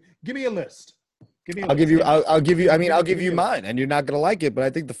 Let's see. Give me a list. I'll give you mine, and you're not going to like it, but I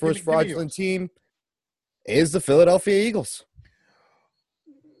think the first fraudulent team is the Philadelphia Eagles.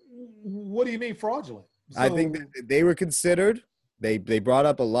 What do you mean fraudulent? I think they were considered. They brought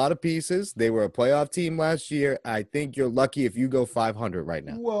up a lot of pieces. They were a playoff team last year. I think you're lucky if you go 500 right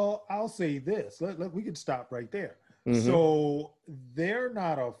now. Well, I'll say this. We can stop right there. Mm-hmm. So they're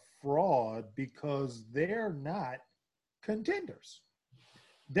not a fraud because they're not contenders.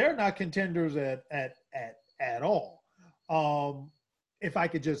 They're not contenders at all. If I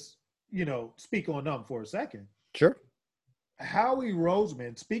could just speak on them for a second. Sure. Howie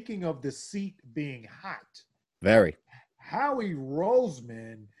Roseman, speaking of the seat being hot. Very. Howie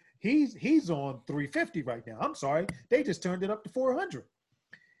Roseman, he's on 350 right now. I'm sorry. They just turned it up to 400.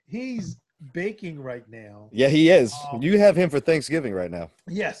 He's baking right now. Yeah, he is. You have him for Thanksgiving right now.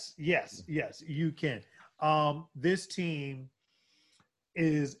 Yes, you can. This team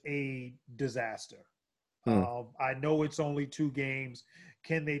is a disaster. I know it's only 2 games.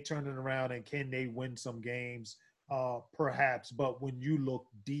 Can they turn it around and can they win some games? Perhaps, but when you look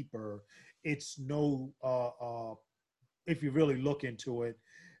deeper, it's if you really look into it,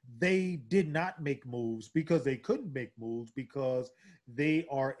 they did not make moves because they couldn't make moves because they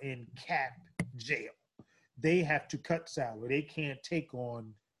are in cap jail. They have to cut salary. They can't take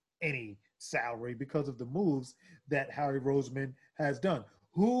on any salary because of the moves that Howie Roseman has done.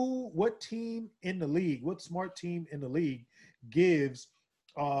 What team in the league, what smart team in the league gives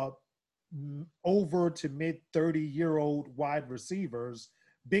over to mid 30-year-old wide receivers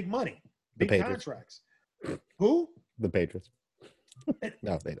big money, big contracts? Who? The Patriots.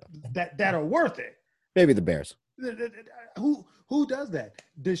 No, they don't. That are worth it. Maybe the Bears. Who does that?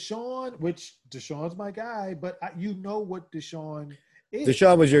 Deshaun's my guy, but you know what Deshaun is.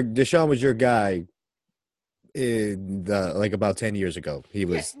 Deshaun was your guy about 10 years ago. He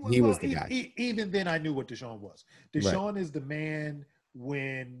was the guy. Even then I knew what Deshaun was. Deshaun is the man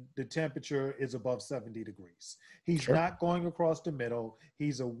when the temperature is above 70 degrees. He's not going across the middle.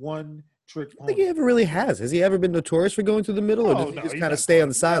 He's a one-trick pony. I think he ever really has. Has he ever been notorious for going through the middle, or does he just kind of stay on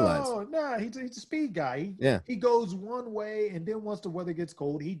the sidelines? No, he's a speed guy. He goes one way, and then once the weather gets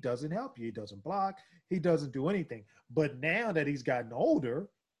cold, he doesn't help you. He doesn't block. He doesn't do anything. But now that he's gotten older,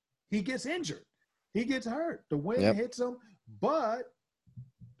 he gets injured. He gets hurt. The wind hits him. But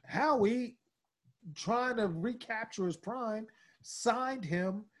Howie, trying to recapture his prime, signed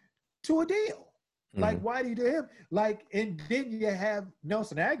him to a deal. Like, why do you do him? And then you have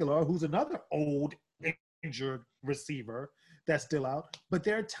Nelson Aguilar, who's another old injured receiver that's still out. But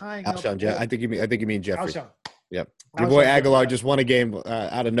they're tying up. I think you mean Jeffrey. Alshon. Yep. Your boy Aguilar just won a game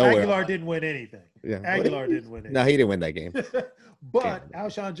out of nowhere. Aguilar didn't win anything. Yeah. Aguilar didn't win anything. No, he didn't win that game. But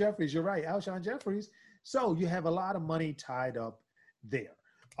Alshon Jeffries, you're right. Alshon Jeffries. So you have a lot of money tied up there.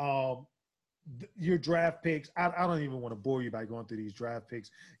 Your draft picks, I don't even want to bore you by going through these draft picks.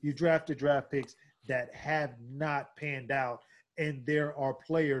 You drafted draft picks that have not panned out, and there are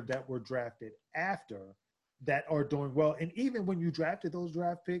players that were drafted after that are doing well. And even when you drafted those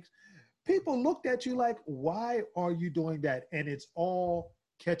draft picks, people looked at you like, why are you doing that? And it's all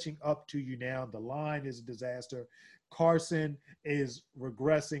catching up to you now. The line is a disaster. Carson is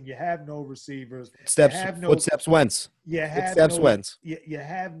regressing. You have no receivers. Footsteps Wentz. You have Footsteps no Wentz. you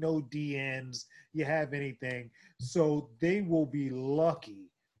have no DNs. You have anything. So they will be lucky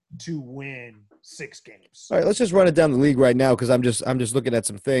to win 6 games. All right, let's just run it down the league right now because I'm just looking at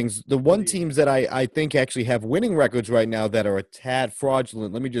some things. The one teams that I think actually have winning records right now that are a tad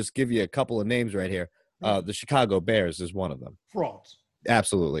fraudulent. Let me just give you a couple of names right here. The Chicago Bears is one of them. Frauds.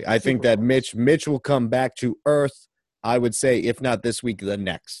 Absolutely. I think that Mitch will come back to earth. I would say, if not this week, the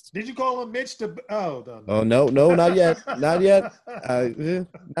next. Did you call him Mitch to? Oh no, not yet, not yet,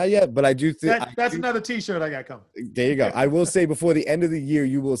 not yet. But I do think that's another T-shirt I got coming. There you go. I will say before the end of the year,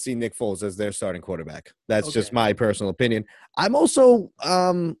 you will see Nick Foles as their starting quarterback. That's just my personal opinion. I'm also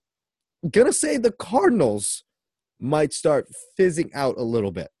gonna say the Cardinals might start fizzing out a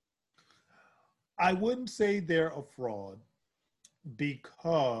little bit. I wouldn't say they're a fraud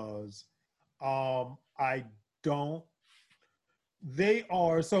because I don't. They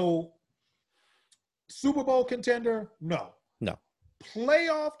are so Super Bowl contender? No.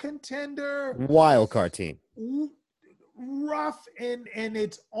 Playoff contender? Wild card team. Rough, and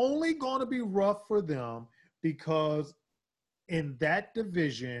it's only going to be rough for them because in that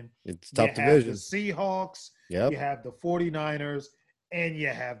division, it's a tough division. The Seahawks, you have the 49ers, and you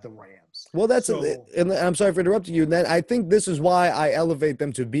have the Rams. Well, and I'm sorry for interrupting you. And then I think this is why I elevate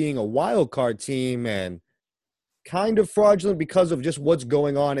them to being a wild card team and kind of fraudulent because of just what's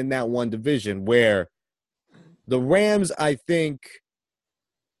going on in that one division where the Rams, I think,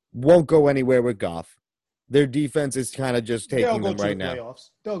 won't go anywhere with Goff. Their defense is kind of just taking them right now.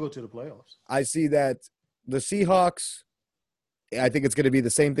 They'll go to the playoffs. I see that the Seahawks, I think it's going to be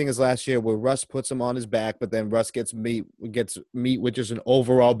the same thing as last year where Russ puts him on his back, but then Russ gets meet with just an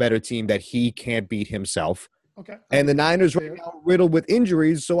overall better team that he can't beat himself. Okay. And the Niners right now are riddled with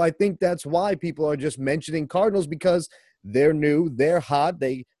injuries, so I think that's why people are just mentioning Cardinals because they're new, they're hot,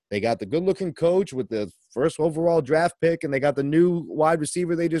 they got the good-looking coach with the first overall draft pick, and they got the new wide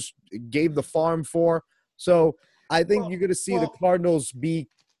receiver they just gave the farm for. So I think you're going to see the Cardinals be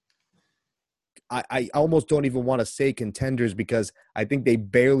I almost don't even want to say contenders because I think they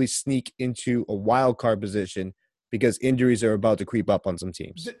barely sneak into a wild card position because injuries are about to creep up on some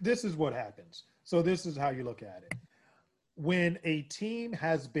teams. This is what happens. So this is how you look at it. When a team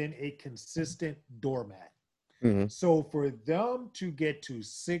has been a consistent doormat, so for them to get to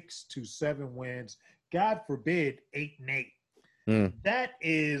 6 to 7 wins, God forbid 8-8, that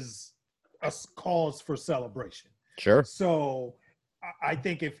is a cause for celebration. Sure. So I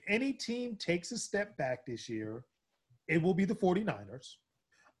think if any team takes a step back this year, it will be the 49ers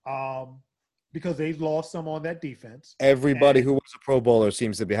because they've lost some on that defense. Everybody who was a Pro Bowler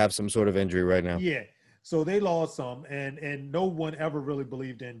seems to have some sort of injury right now. Yeah. So they lost some, and no one ever really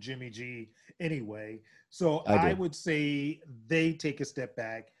believed in Jimmy G anyway. So I would say they take a step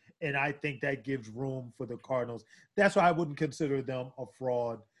back, and I think that gives room for the Cardinals. That's why I wouldn't consider them a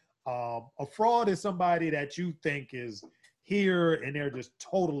fraud. A fraud is somebody that you think is here and they're just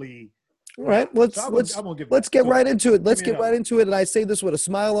totally all right. Let's get right into it. Let's get right into it. And I say this with a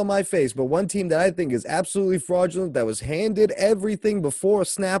smile on my face, but one team that I think is absolutely fraudulent that was handed everything before a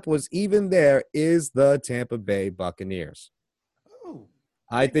snap was even there is the Tampa Bay Buccaneers. Oh,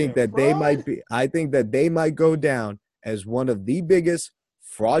 I think that they might go down as one of the biggest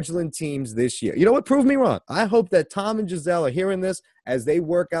fraudulent teams this year. You know what? Prove me wrong. I hope that Tom and Giselle are hearing this as they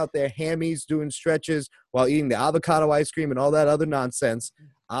work out their hammies doing stretches while eating the avocado ice cream and all that other nonsense.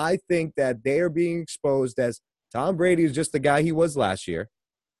 I think that they are being exposed as Tom Brady is just the guy he was last year.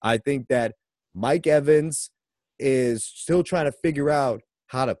 I think that Mike Evans is still trying to figure out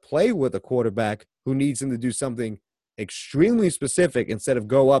how to play with a quarterback who needs him to do something extremely specific instead of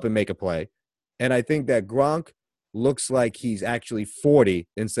go up and make a play. And I think that Gronk looks like he's actually 40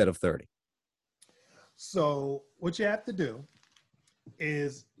 instead of 30. So what you have to do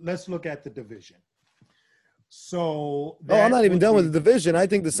is let's look at the division. So I'm not even done with the division. I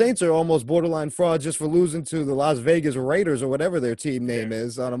think the Saints are almost borderline frauds just for losing to the Las Vegas Raiders or whatever their team name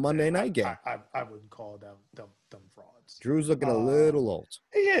is on a Monday night game. I wouldn't call them frauds. Drew's looking a little old.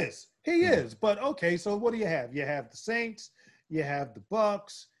 He is. But okay, so what do you have? You have the Saints, you have the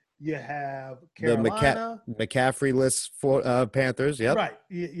Bucks, you have Carolina. The McCaffrey-less for Panthers, yep. Right.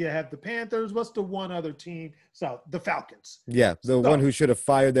 You have the Panthers. What's the one other team? So the Falcons. Yeah, one who should have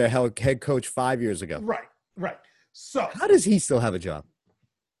fired their head coach 5 years ago. Right. So how does he still have a job?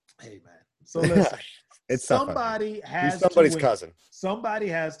 Hey, man. So listen. It's somebody's cousin. Somebody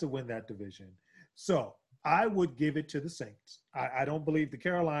has to win that division. So I would give it to the Saints. I don't believe the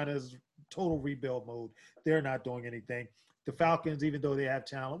Carolinas total rebuild mode. They're not doing anything. The Falcons, even though they have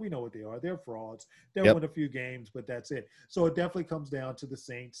talent, we know what they are. They're frauds. They'll win a few games, but that's it. So it definitely comes down to the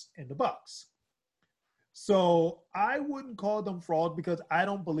Saints and the Bucks. So I wouldn't call them fraud because I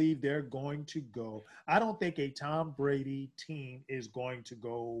don't believe they're going to go. I don't think a Tom Brady team is going to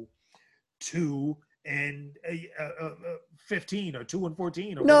go 2 and 15 or 2 and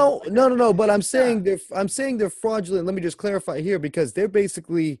 14. Or no. But I'm saying they're fraudulent. Let me just clarify here because they're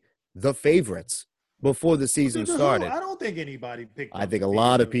basically the favorites before the season started. I don't think anybody picked. I think a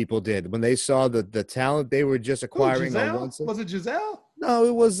lot of people did when they saw the talent they were just acquiring. Was it Giselle? No,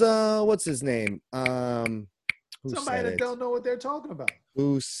 it was what's his name? Somebody that don't know what they're talking about.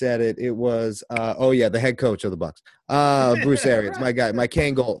 Who said it? It was the head coach of the Bucks. Bruce Arians, right. My guy, my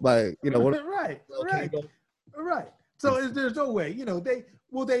Kangol, right. So there's no way,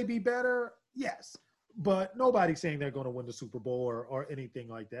 they be better? Yes. But nobody's saying they're going to win the Super Bowl or anything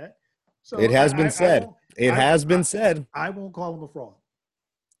like that. So it has been said. I won't call them a fraud.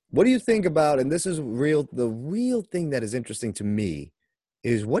 What do you think about, and this is the real thing that is interesting to me,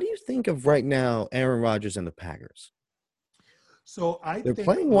 is what do you think of right now Aaron Rodgers and the Packers? So they're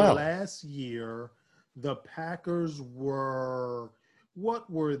playing well. Last year, the Packers were, what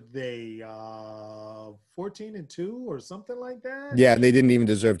were they, 14-2 or something like that? Yeah, and they didn't even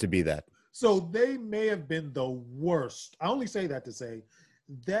deserve to be that. So they may have been the worst. I only say that to say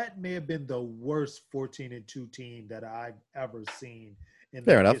that may have been the worst 14-2 team that I've ever seen in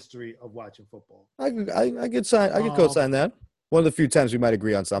the history of watching football. I could co-sign that. One of the few times we might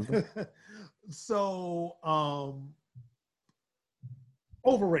agree on something. So,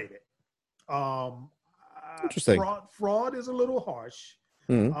 overrated. Interesting. Fraud is a little harsh.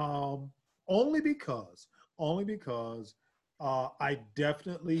 Mm-hmm. Only because I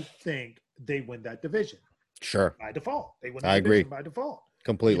definitely think they win that division. Sure. By default, they win. I agree. By default,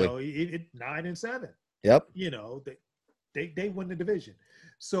 completely. 9-7. Yep. They win the division.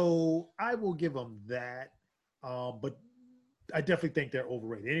 So I will give them that. But I definitely think they're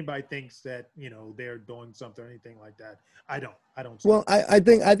overrated. Anybody thinks that, they're doing something or anything like that, I don't. Well, I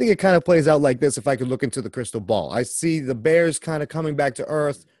think it kind of plays out like this. If I could look into the crystal ball, I see the Bears kind of coming back to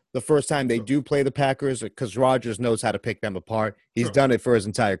earth the first time they do play the Packers because Rodgers knows how to pick them apart. He's done it for his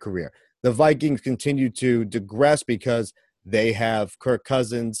entire career. The Vikings continue to digress because they have Kirk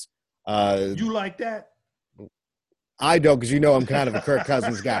Cousins. You like that? I don't, because I'm kind of a Kirk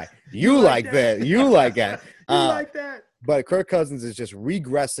Cousins guy. You like that. You like that. You like that. But Kirk Cousins is just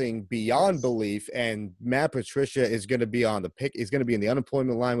regressing beyond belief, and Matt Patricia is going to be on the pick. He's going to be in the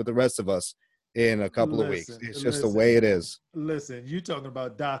unemployment line with the rest of us in a couple of weeks. It's just the way it is. Listen, you talking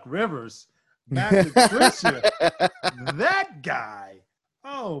about Doc Rivers, Matt Patricia, that guy.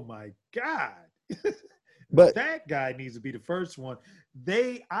 Oh my God. But that guy needs to be the first one.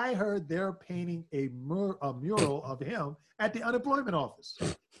 I heard they're painting a mural of him at the unemployment office.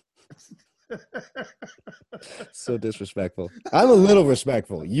 So disrespectful. I'm a little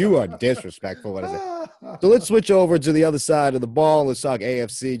respectful. You are disrespectful. What is it? So let's switch over to the other side of the ball. Let's talk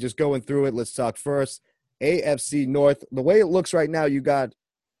AFC. Just going through it. Let's talk first AFC North. The way it looks right now, you got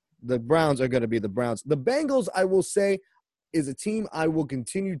the Browns are going to be the Browns. The Bengals, I will say, is a team I will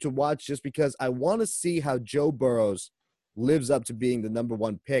continue to watch just because I want to see how Joe Burrows lives up to being the number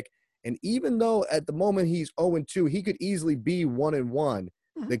one pick. And even though at the moment he's 0-2, he could easily be 1-1.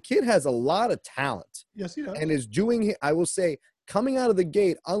 Mm-hmm. The kid has a lot of talent. Yes, he does. And is doing, I will say, coming out of the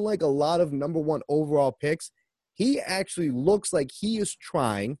gate, unlike a lot of number one overall picks, he actually looks like he is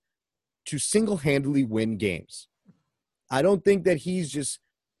trying to single-handedly win games. I don't think that he's just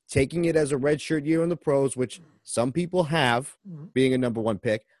taking it as a redshirt year in the pros, which some people have, being a number one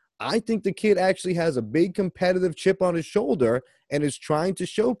pick. I think the kid actually has a big competitive chip on his shoulder and is trying to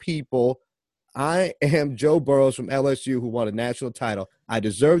show people, I am Joe Burrows from LSU who won a national title. I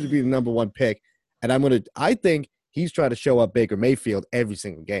deserve to be the number one pick. And I think he's trying to show up Baker Mayfield every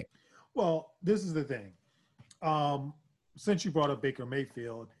single game. Well, this is the thing. Since you brought up Baker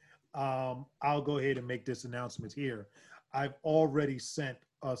Mayfield, I'll go ahead and make this announcement here. I've already sent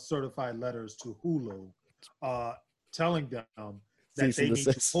certified letters to Hulu telling them that they need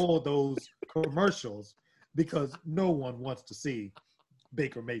to pull those commercials because no one wants to see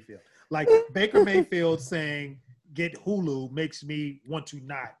Baker Mayfield. Like Baker Mayfield saying, get Hulu makes me want to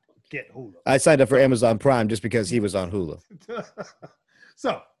not get Hulu. I signed up for Amazon Prime just because he was on Hulu.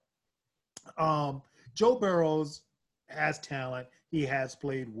 So, Joe Burrows has talent. He has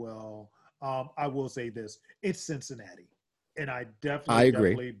played well. I will say this. It's Cincinnati. And I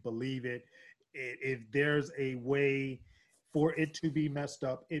definitely believe it. If there's a way for it to be messed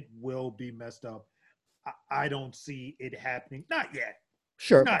up, it will be messed up. I don't see it happening. Not yet.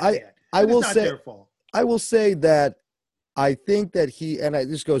 Sure. Not I yet. I But it's will not say their fault. I will say that I think that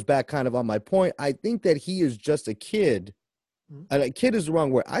this goes back kind of on my point. I think that he is just a kid. Mhm. And a kid is the wrong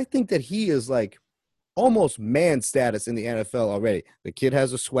word. I think that he is like almost man status in the NFL already. The kid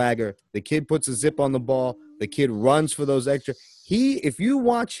has a swagger. The kid puts a zip on the ball. The kid runs for those extra. If you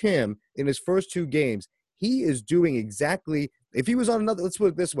watch him in his first 2 games, he is doing exactly. If he was on another, let's put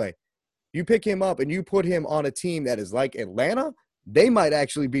it this way: you pick him up and you put him on a team that is like Atlanta, they might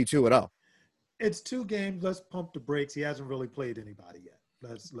actually be 2-0. It's 2 games. Let's pump the brakes. He hasn't really played anybody yet.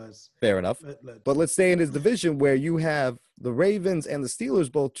 Fair enough. But let's stay in his division where you have the Ravens and the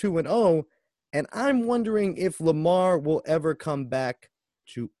Steelers both 2-0, and I'm wondering if Lamar will ever come back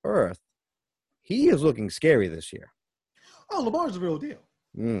to earth. He is looking scary this year. Oh, Lamar's the real deal.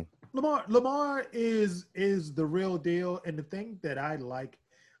 Mm. Lamar is the real deal. And the thing that I like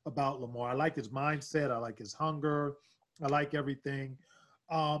about Lamar, I like his mindset. I like his hunger. I like everything.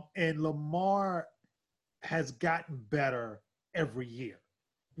 And Lamar has gotten better every year.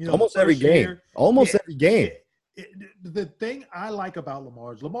 You know, Almost every game. Every game. The thing I like about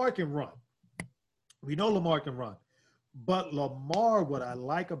Lamar is Lamar can run. We know Lamar can run. But Lamar, what I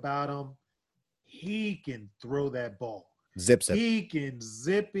like about him, he can throw that ball. Zips it. He can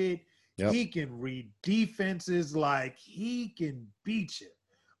zip it. Yep. He can read defenses. Like, he can beat you.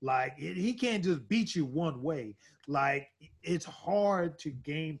 Like, he can't just beat you one way. Like, it's hard to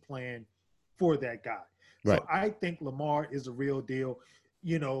game plan for that guy. Right. So I think Lamar is a real deal.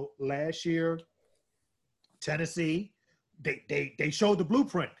 You know, last year, Tennessee, they showed the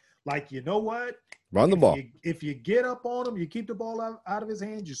blueprint. Like, you know what? Run the ball. If you get up on him, you keep the ball out of his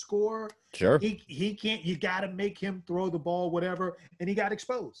hands, you score. Sure. He can't. You got to make him throw the ball, whatever. And he got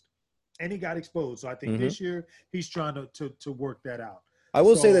exposed. So I think this year he's trying to work that out. I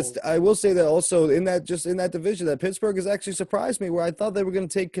will say that also in that division that Pittsburgh has actually surprised me, where I thought they were going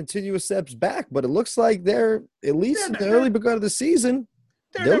to take continuous steps back, but it looks like they're at least in the early beginning of the season.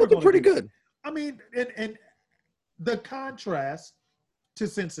 They're looking pretty good. I mean, and the contrast to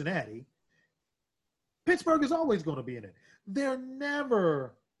Cincinnati, Pittsburgh is always going to be in it. They're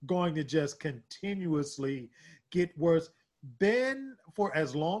never going to just continuously get worse. Ben, for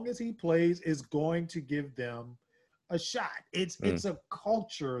as long as he plays, is going to give them a shot. It's a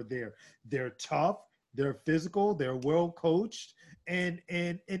culture there. They're tough, they're physical, they're well coached, and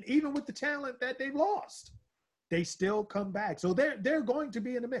even with the talent that they've lost, they still come back. So they're going to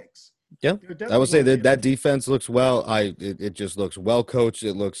be in the mix. Yeah, I would say that defense looks well. It just looks well coached.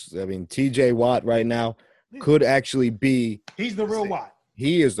 It looks. I mean, T.J. Watt right now could actually be. He's the real Watt.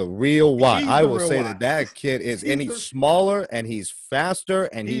 He is the real Watt. I will say that kid is, and he's smaller and he's faster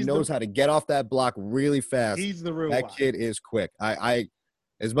and he knows how to get off that block really fast. He's the real That Watt. kid is quick. I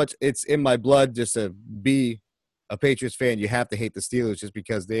as much it's in my blood just to be a Patriots fan, you have to hate the Steelers just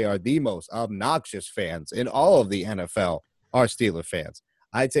because they are the most obnoxious fans in all of the NFL are Steeler fans.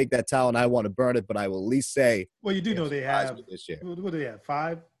 I take that towel and I want to burn it, but I will at least say. Well, you do know they have this year. What do they have?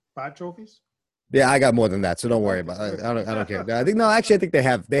 Five trophies? Yeah, I got more than that, so don't worry about it. I don't care. I think they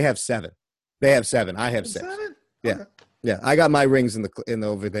have 7. They have 7. I have 6. 7? Yeah. Okay. Yeah, I got my rings in the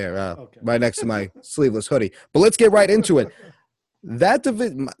over there, right next to my sleeveless hoodie. But let's get right into it. That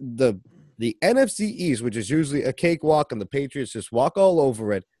division, the NFC East, which is usually a cakewalk, and the Patriots just walk all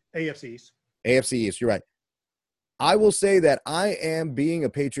over it. AFC East, you're right. I will say that I am, being a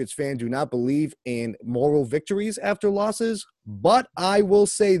Patriots fan, do not believe in moral victories after losses. But I will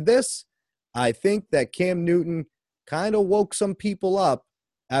say this. I think that Cam Newton kind of woke some people up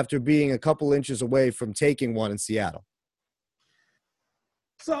after being a couple inches away from taking one in Seattle.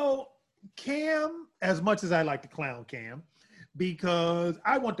 So Cam, as much as I like to clown Cam, because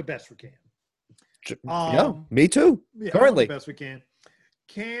I want the best for Cam. Yeah, me too. Yeah, currently, I want the best for Cam.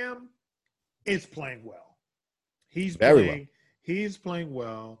 Cam is playing well. He's playing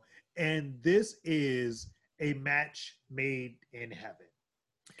well, and this is a match made in heaven.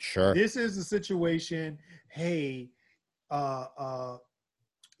 Sure. This is a situation, hey,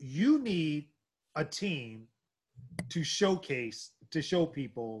 you need a team to show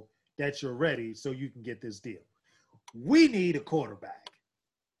people that you're ready so you can get this deal. We need a quarterback.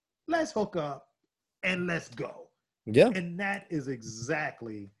 Let's hook up and let's go. Yeah. And that is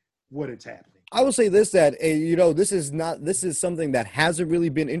exactly what it's happening. I will say this, that, this is something that hasn't really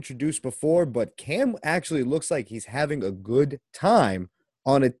been introduced before, but Cam actually looks like he's having a good time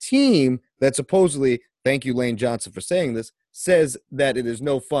on a team that supposedly, thank you, Lane Johnson, for saying this, says that it is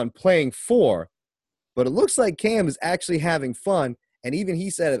no fun playing for. But it looks like Cam is actually having fun. And even he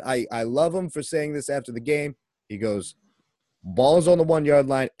said it. I love him for saying this after the game. He goes, ball is on the 1 yard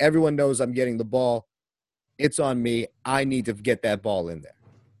line. Everyone knows I'm getting the ball. it's on me. I need to get that ball in there.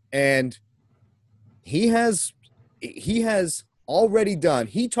 And he has already done.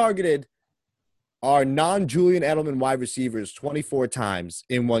 He targeted our non-Julian Edelman wide receivers 24 times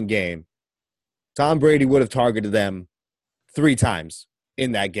in one game. Tom Brady would have targeted them 3 times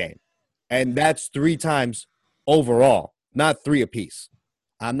in that game. And that's 3 times overall, not 3 apiece.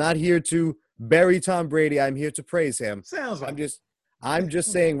 I'm not here to bury Tom Brady. I'm here to praise him. Sounds like I'm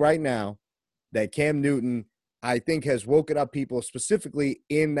just saying right now that Cam Newton, I think, has woken up people specifically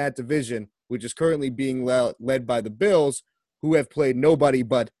in that division, which is currently being led by the Bills, who have played nobody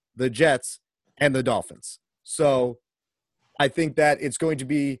but the Jets and the Dolphins. So I think that it's going to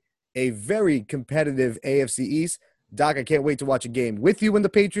be a very competitive AFC East. Doc, I can't wait to watch a game with you when the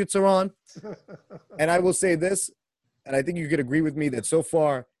Patriots are on. And I will say this, and I think you could agree with me that so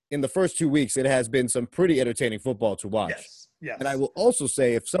far in the first 2 weeks, it has been some pretty entertaining football to watch. Yes. And I will also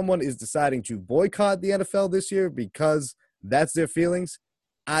say, if someone is deciding to boycott the NFL this year because that's their feelings,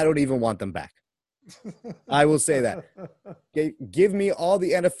 I don't even want them back. I will say that. Give me all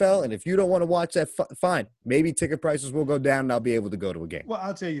the NFL, and if you don't want to watch that, fine. Maybe ticket prices will go down, and I'll be able to go to a game. Well,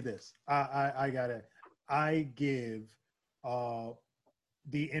 I'll tell you this. I give the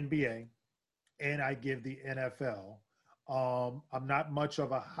NBA and I give the NFL. I'm not much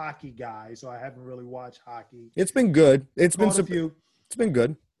of a hockey guy, so I haven't really watched hockey. It's been good. It's been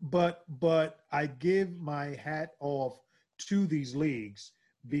good. But I give my hat off to these leagues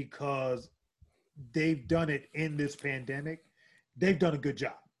because they've done it in this pandemic. They've done a good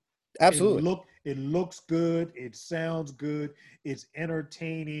job. Absolutely. It looks good. It sounds good. It's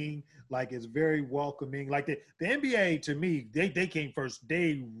entertaining. Like, it's very welcoming. Like the NBA, to me, they came first.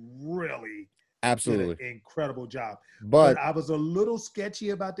 They really absolutely did an incredible job. But I was a little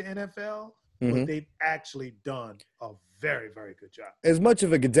sketchy about the NFL, but they've actually done a very, very good job. As much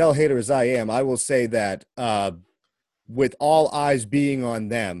of a Goodell hater as I am, I will say that with all eyes being on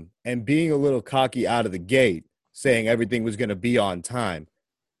them and being a little cocky out of the gate, saying everything was going to be on time,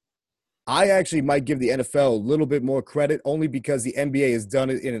 I actually might give the NFL a little bit more credit only because the NBA has done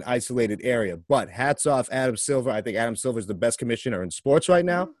it in an isolated area. But hats off Adam Silver. I think Adam Silver is the best commissioner in sports right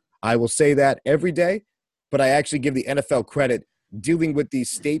now. I will say that every day. But I actually give the NFL credit dealing with these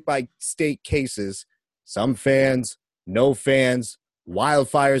state-by-state cases. Some fans, no fans,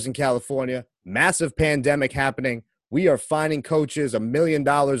 wildfires in California, massive pandemic happening. We are fining coaches $1 million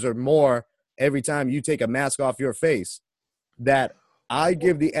or more every time you take a mask off your face. That I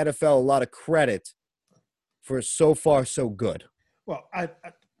give the NFL a lot of credit for so far so good. Well,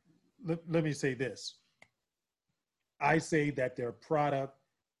 let me say this. I say that their product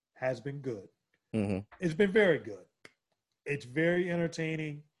has been good. It's been very good. It's very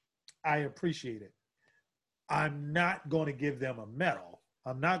entertaining. I appreciate it. I'm not going to give them a medal.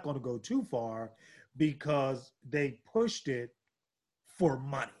 I'm not going to go too far because they pushed it for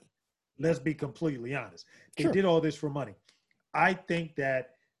money. Let's be completely honest. They did all this for money. I think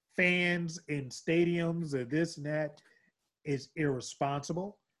that fans in stadiums or this and that is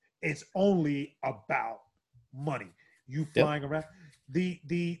irresponsible. It's only about money. You flying around. The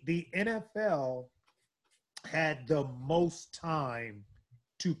NFL had the most time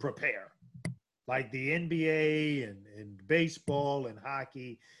to prepare. Like the NBA and baseball and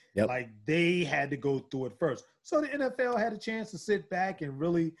hockey, like they had to go through it first. So the NFL had a chance to sit back and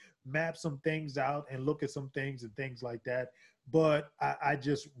really map some things out and look at some things and things like that. But I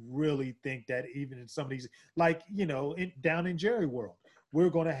just really think that even in some of these, like, down in Jerry World, we're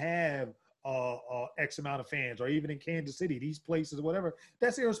going to have X amount of fans, or even in Kansas City, these places or whatever.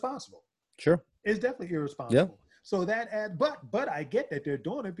 That's irresponsible. Sure. It's definitely irresponsible. Yeah. So but I get that they're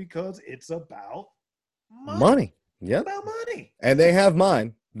doing it because it's about money. Yeah. About money. And they have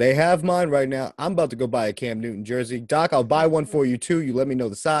mine. They have mine right now. I'm about to go buy a Cam Newton jersey. Doc, I'll buy one for you too. You let me know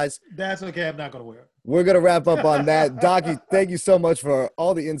the size. That's okay. I'm not going to wear it. We're going to wrap up on that. Doc, thank you so much for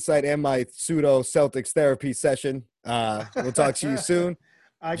all the insight and my pseudo Celtics therapy session. We'll talk to you soon.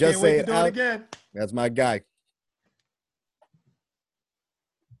 I can't wait to do it again. That's my guy.